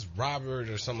think it's Robert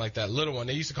or something like that. Little one.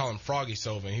 They used to call him Froggy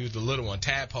Sullivan. He was the little one,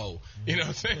 Tadpole. You know what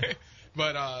I'm saying?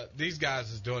 But these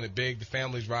guys is doing it big. The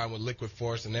family's riding with Liquid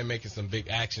Force, and they're making some big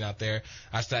action out there.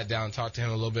 I sat down and talked to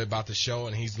him a little bit about the show,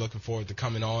 and he's looking forward to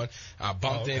coming on. I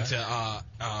bumped into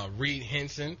Reed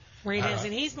Henson. Reed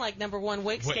Henson, he's like number one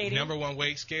wake skater. Number one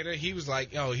wake skater. He was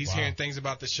like, he's hearing things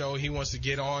about the show. He wants to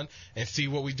get on and see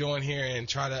what we're doing here and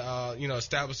try to,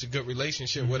 establish a good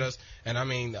relationship with us. And I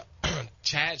mean,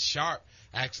 Chad Sharp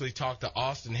actually talked to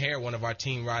Austin Hare, one of our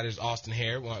team riders, Austin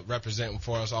Hare, representing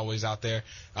for us always out there,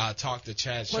 talked to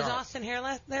Chad Sharp. Was Austin Hare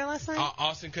there last night?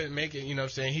 Austin couldn't make it, you know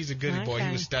what I'm saying? He's a goody boy.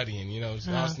 He was studying,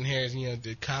 Austin Hare is,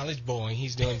 the college boy, and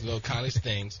he's doing little college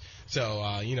things.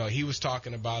 So, he was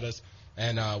talking about us.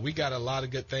 And we got a lot of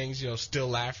good things, Still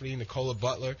Lafferty, Nicola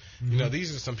Butler.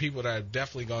 These are some people that are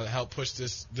definitely going to help push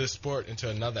this sport into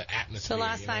another atmosphere. So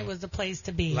last night was the place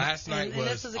to be. Last night was And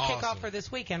this is a kickoff for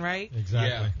this weekend, right?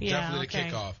 Exactly. Yeah, definitely the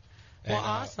kickoff. Well,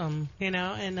 awesome.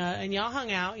 And y'all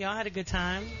hung out. Y'all had a good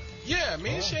time. Yeah, me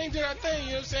and Shane did our thing, you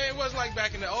know what I'm saying? It wasn't like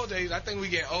back in the old days. I think we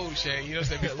get old, Shane, you know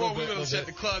what I'm saying? Before we would have shut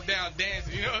the club down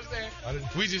dancing, you know what I'm saying?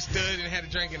 We just stood and had a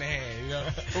drink in the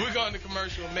hand, But we're going to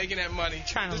commercial, making that money.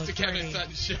 This is the Kevin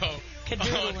Sutton Show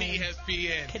on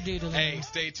ESPN. Hey,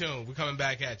 stay tuned. We're coming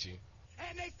back at you.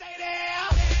 And they stay there,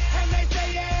 and they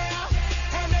stay there,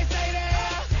 and they stay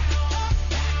there.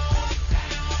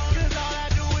 Cause all I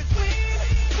do is win.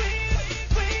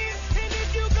 And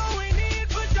if you going in,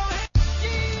 put your hands.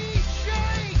 DJ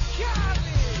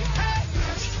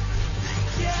Khaled.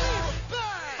 Yeah.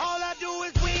 All I do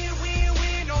is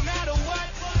win, no matter what.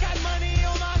 Got money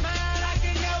on my mind, I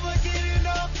can never get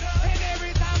enough. And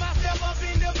every time I step up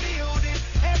in the building,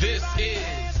 this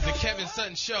is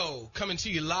Sutton Show coming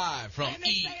to you live from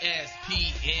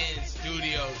ESPN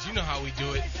Studios. You know how we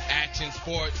do it. Action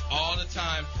sports all the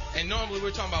time. And normally we're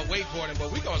talking about wakeboarding,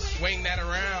 but we're going to swing that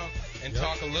around and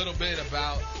talk a little bit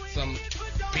about some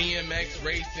BMX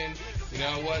racing. You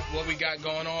know, what we got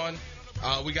going on.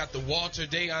 We got the Walter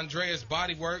De Andreas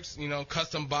Body Works, you know,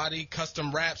 custom body,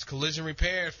 custom wraps, collision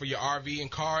repairs for your RV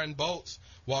and car and boats.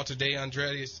 Walter De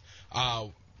Andreas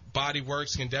Body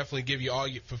Works can definitely give you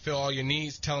fulfill all your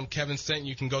needs. Tell them Kevin sent you.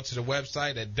 You can go to the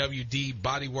website at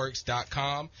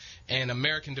wdbodyworks.com. And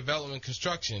American Development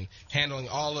Construction, handling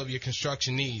all of your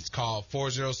construction needs. Call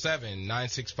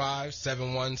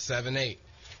 407-965-7178.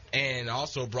 And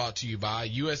also brought to you by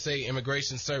USA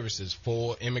Immigration Services.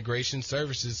 For immigration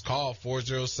services, call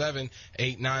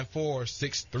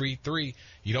 407-894-633.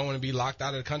 You don't want to be locked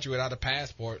out of the country without a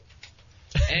passport.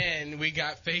 And we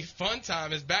got Faith Fun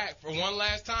Time is back for one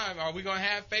last time. Are we going to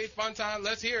have Faith Fun Time?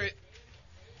 Let's hear it.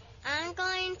 I'm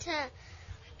going to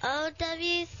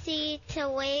OWC to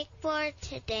wakeboard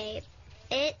today.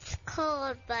 It's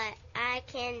cold, but I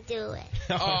can do it.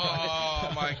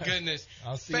 Oh, my goodness.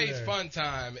 I'll see Faith you there. Fun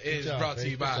Time is job, brought to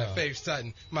Faith. you by Good job. Faith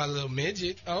Sutton, my little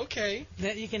midget. Okay.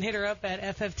 That you can hit her up at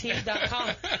FFT.com.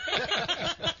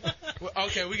 Well,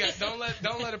 okay, don't let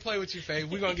her play with you, Faith.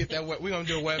 We're gonna get that. We're gonna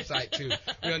do a website too.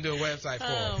 We're gonna do a website for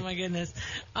her. Oh my goodness!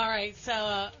 All right,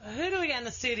 so who do we got in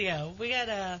the studio? We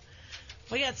got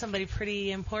somebody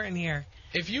pretty important here.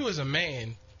 If you was a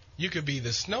man, you could be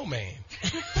the snowman.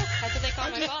 That's what they call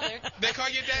my father. They call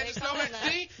your dad the They call snowman. him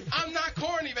that. See, I'm not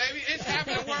corny, baby. It's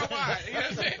happening worldwide. You know what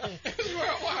I'm saying? It's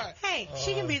worldwide. Hey,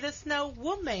 she can be the Snow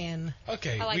Woman.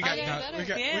 Okay, I like we got that Don, better. we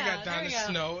got Yeah, Donna there you go.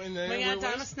 Snow, and then We got we're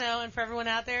Donna with- Snow, and for everyone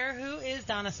out there, who is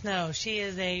Donna Snow? She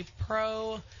is a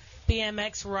pro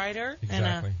BMX rider.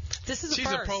 Exactly. And this is She's a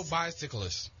a first. pro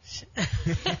bicyclist. is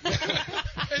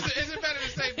it better to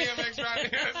say BMX rider?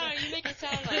 Oh, you make it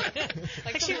sound like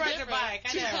She something rides her different. bike.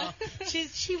 I know.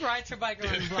 She rides her bike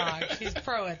around the block. She's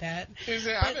pro at that. He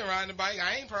said, I've been riding the bike.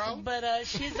 I ain't pro. But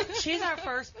she's our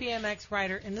first BMX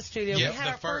rider in the studio. Yep, we had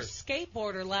the our first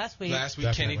skateboarder last week. Last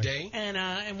week, Kenny Definitely. Day.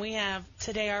 And we have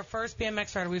today our first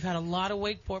BMX rider. We've had a lot of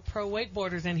pro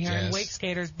wakeboarders in here and Yes. wake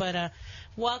skaters. But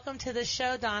welcome to the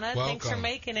show, Donna. Thanks for Welcome.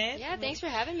 making it. Yeah, thanks for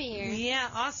having me here. Yeah,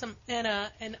 awesome.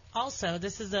 And also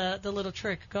this is the little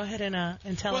trick. Go ahead and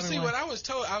tell Well, see, everyone. what I was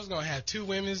told, I was going to have two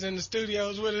women's in the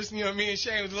studios with us. You know, me and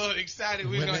Shane was a little excited.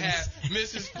 We was going to Women's. have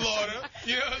Mrs. Florida.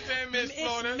 You know what I'm saying? Miss It's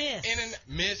Florida. Miss.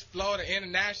 Miss Florida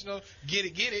International. Get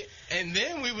it. And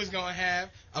then we was going to have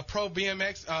a pro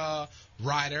BMX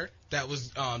rider that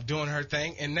was doing her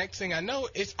thing. And next thing I know,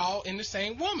 it's all in the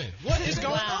same woman. What is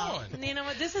going wow. on? You know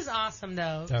what? This is awesome,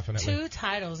 though. Definitely. 2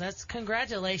 titles. That's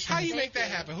congratulations. How you make that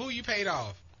happen? Who you paid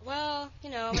off? Well,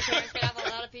 you know, my parents paid off a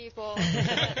lot of people.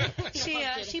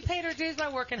 She paid her dues by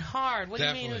working hard. What do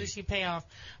you mean? Who Definitely. does she pay off?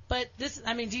 But this,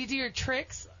 I mean, do you do your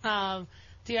tricks?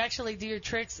 Do you actually do your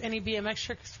tricks? Any BMX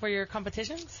tricks for your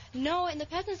competitions? No, in the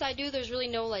peasants I do, there's really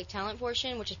no like talent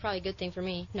portion, which is probably a good thing for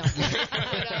me. No,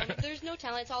 but, there's no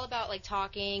talent. It's all about like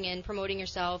talking and promoting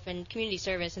yourself and community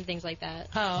service and things like that.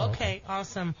 Oh, okay,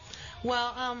 awesome.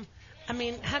 Well, I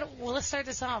mean, let's start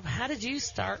this off. How did you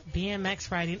start BMX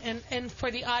riding? And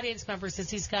for the audience members, since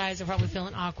these guys are probably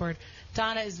feeling awkward,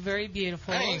 Donna is very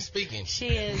beautiful. I ain't speaking. She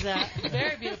is a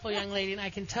very beautiful young lady, and I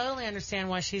can totally understand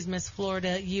why she's Miss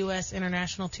Florida U.S.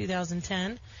 International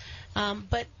 2010.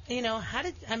 But you know, how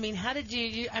did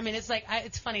you? I mean, it's like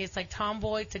it's funny. It's like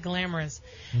tomboy to glamorous.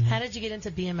 Mm-hmm. How did you get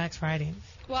into BMX riding?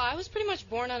 Well, I was pretty much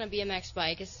born on a BMX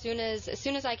bike. As soon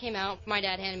as I came out, my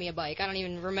dad handed me a bike. I don't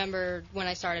even remember when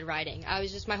I started riding.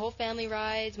 My whole family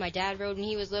rides. My dad rode when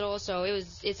he was little, so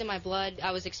it's in my blood.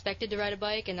 I was expected to ride a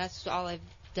bike, and that's all I've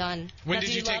done. When Now, did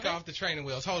do you you take love it? off the training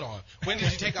wheels? Hold on. When did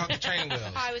you take off the training wheels?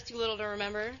 I was too little to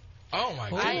remember. Oh, my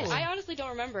Ooh. goodness. I honestly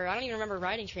don't remember. I don't even remember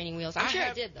riding training wheels. I'm sure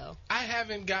I did, though. I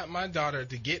haven't got my daughter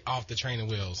to get off the training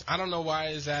wheels. I don't know why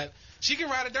is that. She can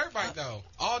ride a dirt bike, though,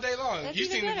 all day long. That's You've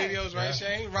even seen the better. videos, right, Yeah.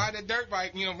 Shane? Ride a dirt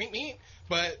bike, meet.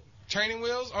 But training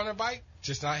wheels on her bike,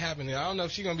 just not happening. I don't know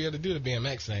if she's going to be able to do the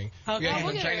BMX thing. Okay. You gotta Well, have we'll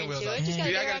them get her training wheels into on. it. Just Do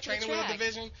gotta y'all get her got a out to the training wheel track.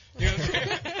 division? You know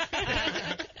what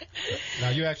I'm saying? Now,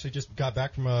 you actually just got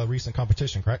back from a recent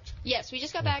competition, correct? Yes, we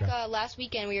just got back Okay. last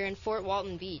weekend. We were in Fort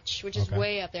Walton Beach, which is Okay.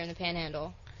 way up there in the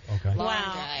Panhandle. Okay. Long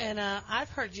Wow. drive. And I've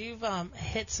heard you've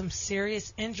hit some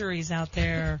serious injuries out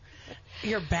there.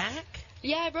 Your back?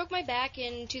 Yeah, I broke my back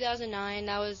in 2009.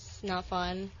 That was not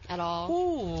fun at all.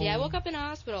 Ooh. Yeah, I woke up in a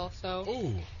hospital, so.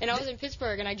 Ooh. And I was in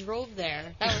Pittsburgh, and I drove there.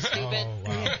 That was stupid. Oh,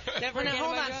 wow. Never Well, now, again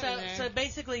hold am I on. driving there. So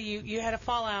basically, you had a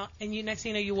fallout, and next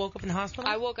thing you know, you woke up in the hospital?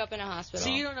 I woke up in a hospital.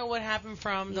 So you don't know what happened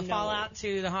from the No. fallout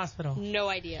to the hospital? No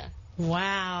idea.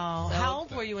 Wow. So- How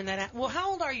old were you when that? Well,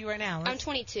 how old are you right now? I'm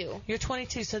 22. You're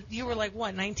 22, so you were like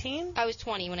what, 19? I was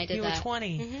 20 when I did You that. were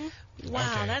 20. Mm-hmm.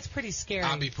 Wow, Okay. that's pretty scary.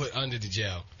 I'll be put under the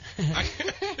jail.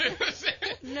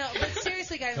 No, but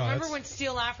seriously, guys, No, remember that's- when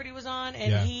Steel Lafferty was on,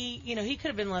 and Yeah. he could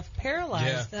have been left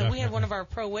paralyzed. Yeah, We had one definitely. of our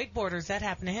pro wakeboarders that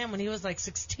happened to him when he was like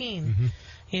 16. Mm-hmm.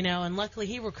 And luckily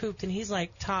he recouped, and he's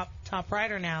like top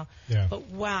rider now. Yeah. But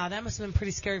wow, that must have been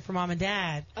pretty scary for mom and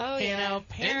dad. Oh, You yeah. know,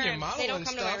 parents. your mom- They don't and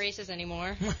come to stuff. my races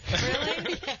anymore.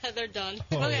 Really? Yeah, they're done.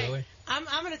 Oh, Okay, really? I'm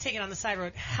going to take it on the side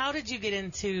road. How did you get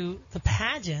into the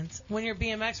pageants when you're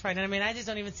BMX riding? I mean, I just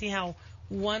don't even see how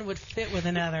one would fit with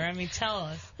another. I mean, tell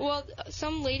us. Well,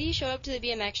 some lady showed up to the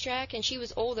BMX track, and she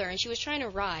was older, and she was trying to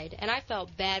ride, and I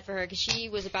felt bad for her because she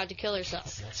was about to kill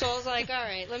herself. So I was like, all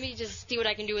right, let me just see what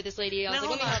I can do with this lady. I was Now,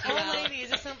 like, let me hold on. help you Old out. lady, is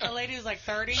this a lady who's like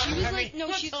 30? She was I like, mean, no,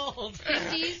 what's she's old?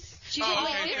 50s. She's Oh, in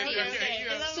like okay, 50s. okay. You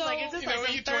know, Because I was so- like, is this You know, like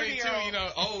when you're some 22, 30-year-old? you know,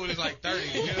 old is like 30.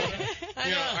 You know, I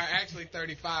you know, know. or actually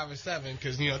 35 or 7,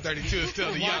 because 32 is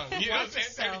still the young. You know what I'm saying?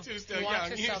 yourself. 32 is still Watch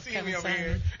young. You yourself, see me Kevin over Sutton.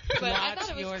 here. But I Watch thought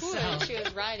it was cool yourself. that she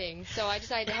was riding, so I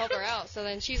decided to help her out. So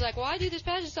then she's like, well, I do this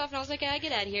pageant stuff, and I was like, yeah, I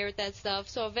get out of here with that stuff.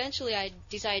 So eventually I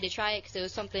decided to try it because it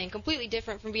was something completely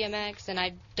different from BMX, and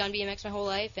I'd done BMX my whole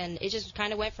life, and it just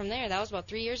kind of went from there. That was about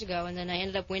 3 years ago, and then I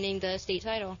ended up winning the state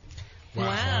title.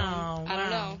 Wow. I don't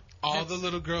know. All the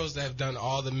little girls that have done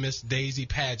all the Miss Daisy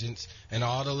pageants and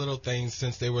all the little things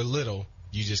since they were little,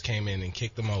 you just came in and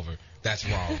kicked them over. That's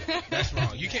wrong. That's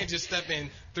wrong. You can't just step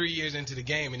in 3 years into the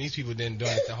game and these people didn't do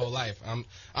it their whole life.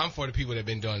 I'm for the people that have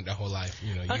been doing it their whole life.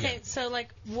 You know. You Okay, so like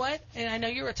what? And I know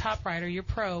you're a top rider. You're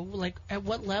pro. Like, at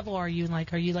what level are you?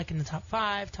 Like, are you like in the top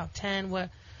 5, top 10?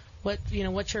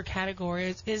 What's your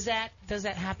category? Does that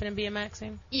happen in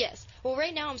BMXing? Yes. Well,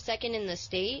 right now I'm second in the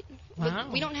state. But Wow.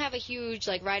 we don't have a huge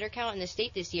rider count in the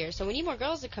state this year, so we need more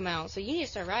girls to come out. So you need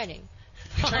to start riding.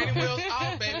 Training wheels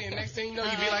off, baby, and next thing you know,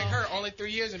 you be like her, only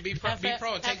 3 years and be pro and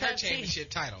take her FFT. championship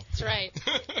title. That's right.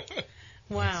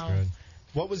 Wow. Good.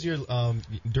 What was your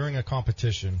during a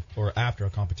competition or after a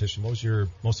competition? What was your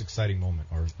most exciting moment,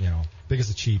 or biggest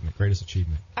achievement, greatest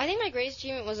achievement? I think my greatest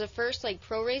achievement was the first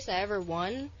pro race I ever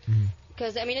won. Mhm.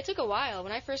 Because, I mean, it took a while.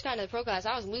 When I first got into the pro class,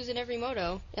 I was losing every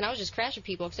moto, and I was just crashing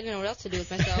people because I didn't know what else to do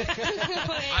with myself.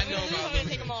 I know about I'm gonna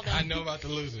take them all losing. down. I know about the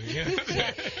loser.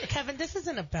 Yeah. Kevin, this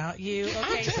isn't about you.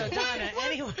 Okay, so Donna,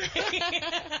 anyway.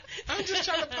 I'm just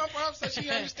trying to pump her up so she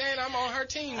understands I'm on her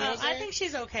team. You know what I'm I saying? think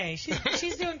she's okay.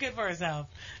 She's doing good for herself.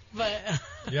 But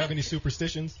Do you have any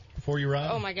superstitions before you ride?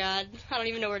 Oh, my God. I don't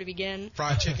even know where to begin.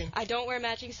 Fried chicken. I don't wear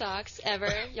matching socks, ever.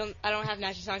 I don't have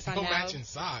matching socks on No now. matching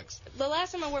socks. The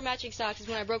last time I wore matching socks is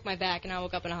when I broke my back and I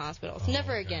woke up in a hospital. So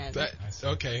never okay. again.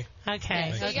 Okay.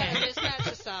 okay, So you gotta okay. just match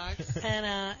the socks.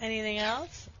 And anything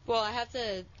else? Well, I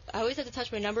always have to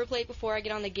touch my number plate before I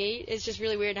get on the gate. It's just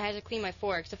really weird. I have to clean my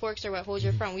forks. The forks are what holds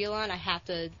your front wheel on. I have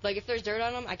to, if there's dirt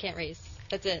on them, I can't race.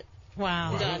 That's it.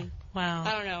 Wow. I'm done. Wow.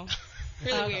 I don't know.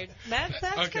 Really weird.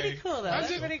 That's pretty cool, though.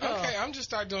 That's pretty cool. Okay, I'm just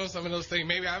start doing some of those things.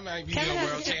 Maybe I might be Kevin a has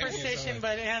world a champion. superstition, or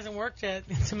but it hasn't worked yet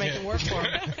to make it work for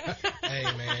him. hey,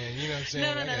 man, you know what I'm saying? No,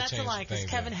 I gotta that's a change lie, some because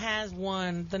things Kevin up. has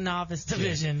won the novice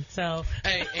division, so.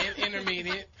 Hey, and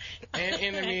intermediate,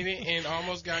 and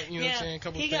almost got, you know what I'm saying, a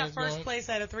couple he things got first going. place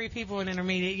out of 3 people in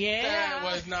intermediate. Yeah. That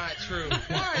was not true. All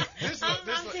right,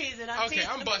 I'm teasing.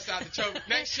 I'm bust out the choke.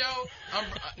 Next show,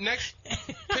 next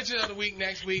picture of the week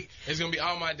next week is gonna be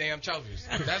all my damn chokers.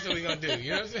 That's what we're gonna do.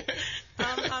 You know what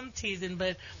I'm saying? I'm teasing,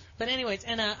 but anyways,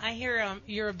 and I hear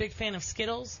you're a big fan of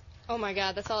Skittles. Oh my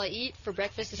God, that's all I eat for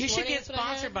breakfast this You should morning. get That's what I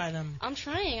sponsored had. by them. I'm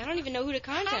trying. I don't even know who to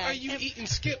contact. How are you eating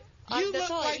Skip? You that's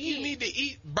look all I like you eat. need to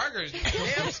eat burgers.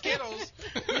 Damn Skittles.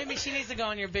 Maybe she needs to go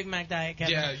on your Big Mac diet,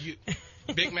 Kevin. Yeah,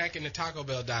 Big Mac and the Taco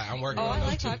Bell diet. I'm working Oh, on I those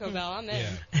like two. Taco Bell. I'm in.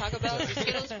 Yeah. Taco Bell and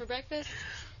Skittles for breakfast.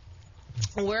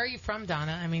 Where are you from,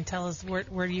 Donna? I mean, tell us, where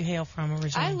do you hail from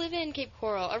originally? I live in Cape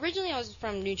Coral. Originally, I was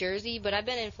from New Jersey, but I've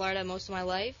been in Florida most of my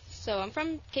life. So I'm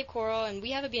from Cape Coral, and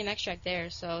we have a BMX track there,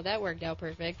 so that worked out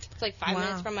perfect. It's like 5 Wow.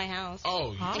 minutes from my house. Oh, you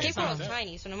And can't Cape stop Coral's that.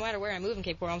 tiny, so no matter where I move in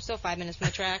Cape Coral, I'm still 5 minutes from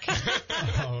the track.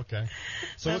 Oh, okay.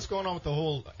 So what's going on with the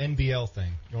whole NBL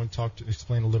thing? You want to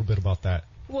explain a little bit about that?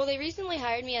 Well, they recently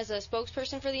hired me as a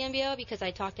spokesperson for the NBL because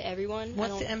I talk to everyone.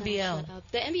 What's I the don't NBL? shut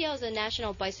up. The NBL is the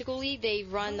National Bicycle League. They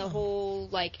run the whole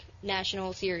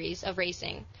national series of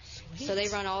racing. So they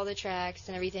run all the tracks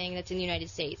and everything that's in the United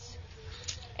States.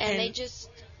 And they just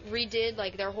redid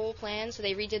their whole plan. So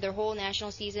they redid their whole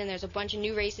national season. There's a bunch of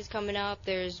new races coming up.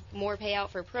 There's more payout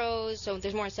for pros. So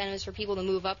there's more incentives for people to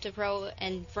move up to pro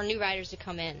and for new riders to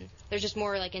come in. There's just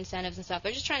more incentives and stuff.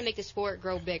 They're just trying to make the sport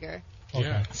grow bigger. Okay.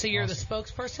 Yeah. So you're the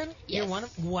spokesperson? Yes. You're one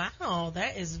of, wow,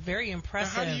 that is very Now,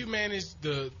 impressive. how do you manage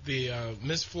the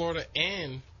Miss Florida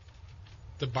and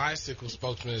the bicycle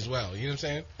spokesman as well? You know what I'm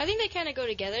saying? I think they kind of go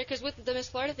together because with the Miss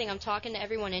Florida thing, I'm talking to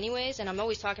everyone anyways, and I'm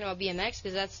always talking about BMX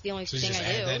because that's the only So you thing just I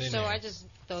add that do. in So there. I just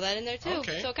throw that in there too.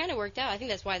 Okay. So it kind of worked out. I think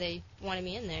that's why they wanted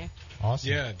me in there.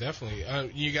 Awesome. Yeah, definitely.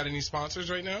 You got any sponsors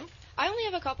right now? I only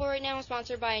have a couple right now. I'm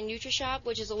sponsored by NutriShop,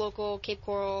 which is a local Cape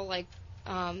Coral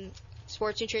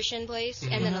sports nutrition place,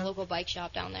 and then a local bike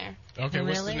shop down there. Okay,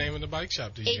 what's the Really? name of the bike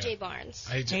shop that you AJ got? Barnes.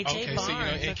 AJ okay, so you know,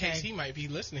 Barnes, in okay. case he might be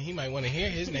listening, he might want to hear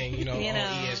his name, on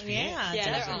ESPN. Yeah, Yeah,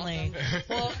 they're definitely.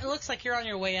 Well, it looks like you're on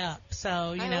your way up,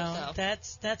 so you I know hope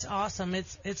so. that's awesome.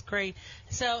 It's great.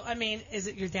 So, I mean, is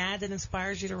it your dad that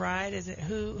inspires you to ride? Is it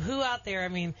who out there? I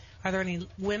mean, are there any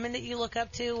women that you look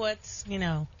up to? What's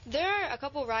There are a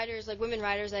couple riders, like women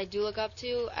riders, that I do look up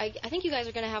to. I think you guys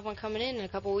are going to have one coming in a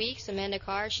couple weeks. Amanda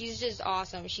Carr, she's just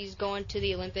awesome. She's going to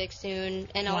the Olympics soon.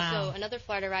 And Wow. also another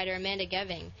Florida rider, Amanda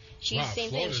Geving. She's Wow, same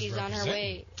Florida's thing. She's on her representing.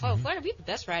 way. Oh, Florida, we have the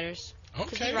best riders.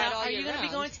 'Cause Okay. we ride Now, all are year you going to be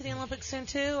round. going to the Olympics soon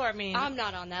too? Or, I mean, I'm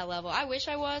not on that level. I wish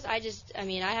I was. I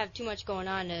have too much going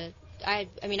on to. I'd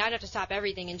have to stop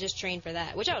everything and just train for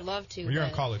that, which I would love to. Well, you're in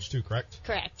but- college too, correct?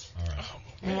 Correct. All right.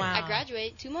 wow. I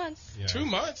graduate 2 months. Yeah. 2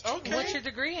 months? Okay. What's your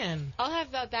degree in? I'll have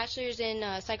a bachelor's in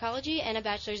psychology and a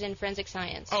bachelor's in forensic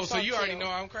science. Oh, so I'll you already two. know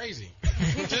I'm crazy.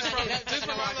 just from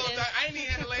my little thing. I ain't even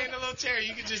had to lay in the little chair.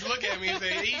 You can just look at me and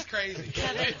say, he's crazy.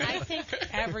 Kevin, I think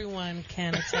everyone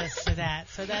can attest to that.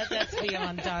 So that's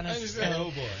beyond Donna's Oh,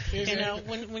 scope. boy. You know,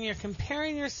 when you're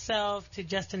comparing yourself to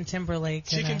Justin Timberlake,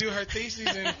 She can do her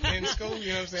thesis in school,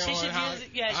 you know what I'm saying? She on should how- use it.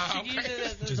 Yeah, she should use it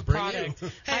as a Just bring product.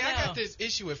 you. Hey, I know. got this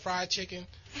issue with fried chicken.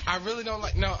 I really don't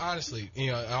like. No, honestly,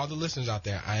 all the listeners out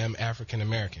there, I am African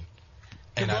American,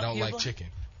 and You're I don't you're like bla- chicken.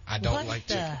 I don't What like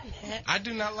the chicken. heck? I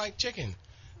do not like chicken.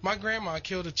 My grandma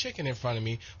killed a chicken in front of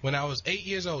me when I was 8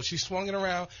 years old. She swung it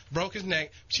around, broke his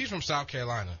neck. She's from South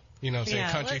Carolina. You know what I'm saying?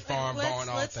 Country farm, barn,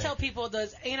 all Let's thing. tell people,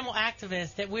 those animal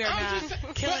activists, that we are not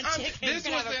killing chickens. This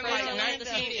was in like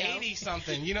 1980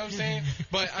 something. You know what I'm saying?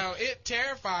 But it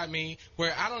terrified me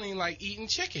where I don't even like eating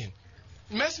chicken.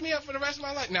 Messed me up for the rest of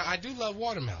my life. Now I do love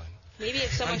watermelon. Maybe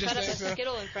if someone I'm just cut up a saying, so-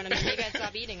 Skittle in front of me, maybe I'd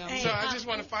stop eating them. Hey, So I just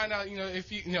want to find out,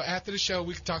 if you, after the show,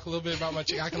 we can talk a little bit about my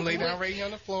chicken. I can lay down right here on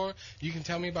the floor. You can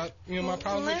tell me about, my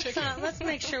problem with chicken. Let's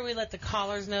make sure we let the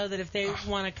callers know that if they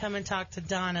want to come and talk to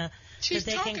Donna, She's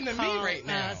that they talking can to me call right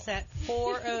now. us at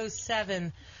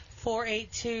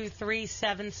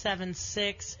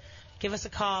 407-482-3776. Give us a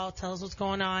call. Tell us what's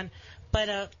going on. But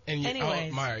And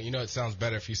anyways, Meyer, it sounds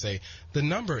better if you say the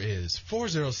number is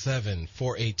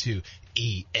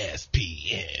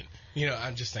 407-482-ESPN.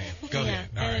 I'm just saying. Go ahead.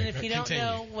 All and right. if you don't Continue.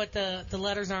 know what the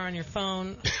letters are on your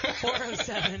phone,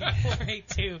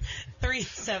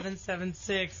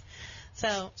 407-482-3776.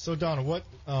 So Donna, what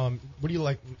do you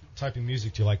like? Type of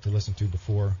music do you like to listen to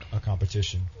before a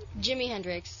competition? Jimi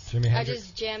Hendrix. Jimi Hendrix? I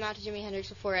just jam out to Jimi Hendrix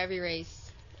before every race.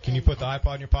 Can you put the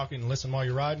iPod in your pocket and listen while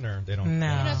you're riding, or they don't?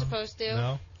 No. You're not supposed to.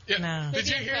 No. Yeah. No. Did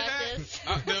you Maybe hear practice.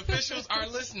 that? The officials are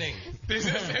listening. She's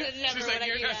Never like, would I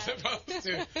you're do not that." supposed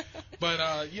to. But,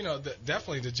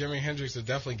 definitely the Jimi Hendrix will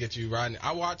definitely get you riding.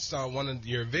 I watched one of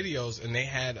your videos, and they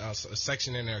had a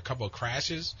section in there, a couple of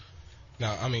crashes.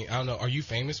 Now, I don't know. Are you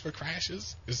famous for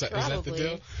crashes? Is that the Probably.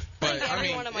 deal? But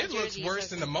Every one of my it looks jerseys worse has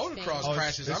than the famous. motocross Oh,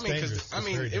 crashes. it's dangerous. It's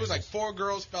very it was like dangerous. 4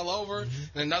 girls fell over, and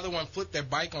another one flipped their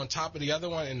bike on top of the other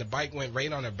one, and the bike went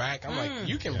right on their back. I'm like,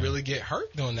 you can really get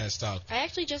hurt doing that stuff. I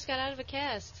actually just got out of a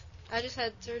cast. I just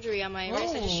had surgery on my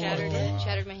wrist. I just Oh. shattered it,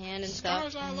 shattered my hand and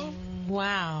Scars stuff. all over.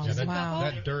 Wow. Yeah, wow.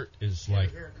 that dirt is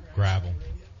like gravel.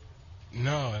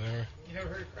 No, I never. You never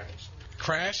heard of Crash?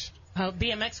 Crash? Oh,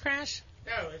 BMX crash?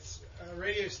 No, it's a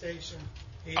radio station.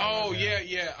 Oh, yeah,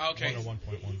 okay.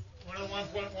 101.1.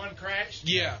 101.1 Crash.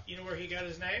 Yeah. You know where he got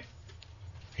his name?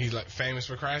 He's like famous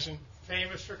for crashing?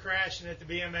 Famous for crashing at the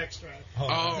BMX track.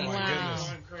 Oh, my Wow. goodness.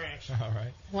 One crash. All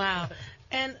right. Wow.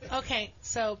 And, okay,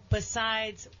 so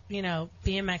besides,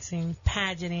 BMXing,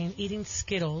 pageanting, eating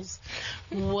Skittles,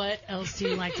 what else do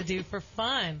you like to do for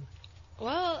fun?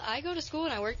 Well, I go to school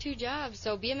and I work 2 jobs,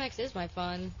 so BMX is my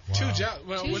fun. Wow. 2 jobs.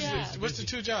 Well, Two what's jobs. what's the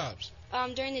 2 jobs?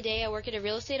 During the day, I work at a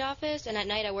real estate office, and at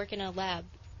night, I work in a lab.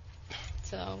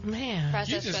 So, Man. You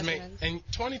process just made specimens. and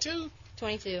 22.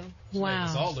 22. Wow.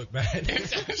 Us all look bad.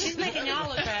 She's making y'all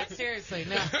look bad, seriously.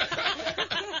 No.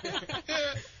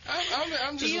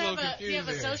 I'm Do just you a little have do you have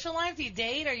a confused. social life? Do you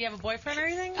date, or you have a boyfriend or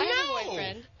anything? I have No. a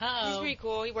boyfriend. Uh-oh. He's pretty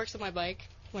cool. He works on my bike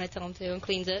when I tell him to and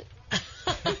cleans it.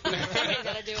 Somebody's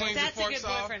gotta do it. Cleans That's your a good forks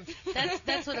off. boyfriend.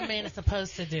 That's what a man is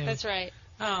supposed to do. That's right.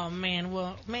 Oh man,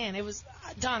 well, man, it was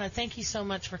Donna. Thank you so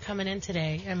much for coming in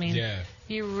today. I mean, Yeah.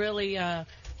 you really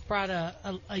brought a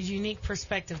unique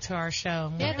perspective to our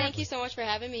show. Yeah, thank you so much for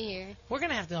having me here. We're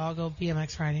gonna have to all go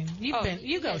BMX riding. You go, guys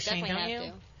Shane, definitely don't have you?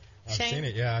 to. I've Shane? seen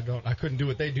it. Yeah, I couldn't do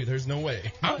what they do. There's no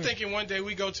way. I'm thinking one day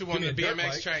we go to one of the Give me a dirt BMX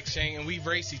bike. tracks, Shane, and we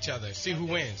race each other. See who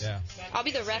wins. Yeah. I'll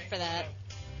be the ref for that.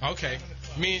 Okay.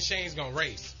 Me and Shane's going to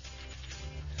race.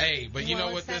 Hey, but you Well,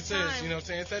 know what it's that this time. is? You know what I'm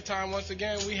saying? It's that time once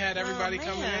again. We had everybody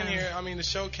coming in man. here. I mean, the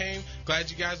show came. Glad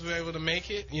you guys were able to make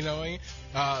it. You know what I mean?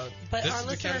 But this our is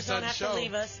the Kevin listeners don't Sutton have show. to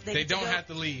leave us. They get to don't go have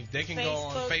to leave. They can go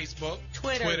on Facebook,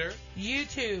 Twitter,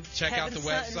 YouTube, Check out the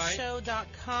website.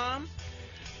 KevinSuttonShow.com.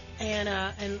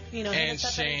 And you know, hit and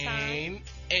us up anytime. Shane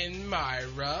and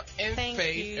Myra and Thank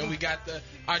Faith, you. and we got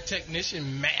our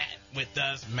technician Matt with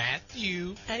us,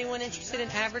 Matthew. Anyone interested in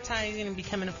advertising and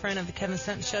becoming a friend of the Kevin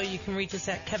Sutton Show, you can reach us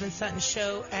at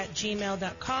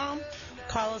kevinsuttonshow@gmail.com.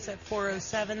 Call us at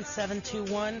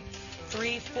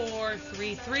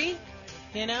 407-721-3433.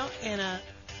 You know, and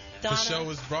Donna. The show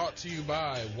is brought to you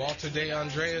by Walter De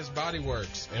Andreas Body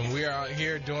Works, and we are out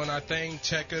here doing our thing.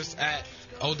 Check us at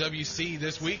OWC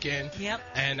this weekend. Yep.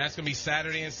 And that's going to be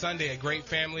Saturday and Sunday, a great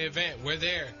family event. We're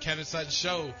there.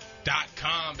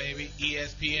 KevinSuttonShow.com, baby.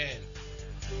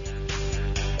 ESPN.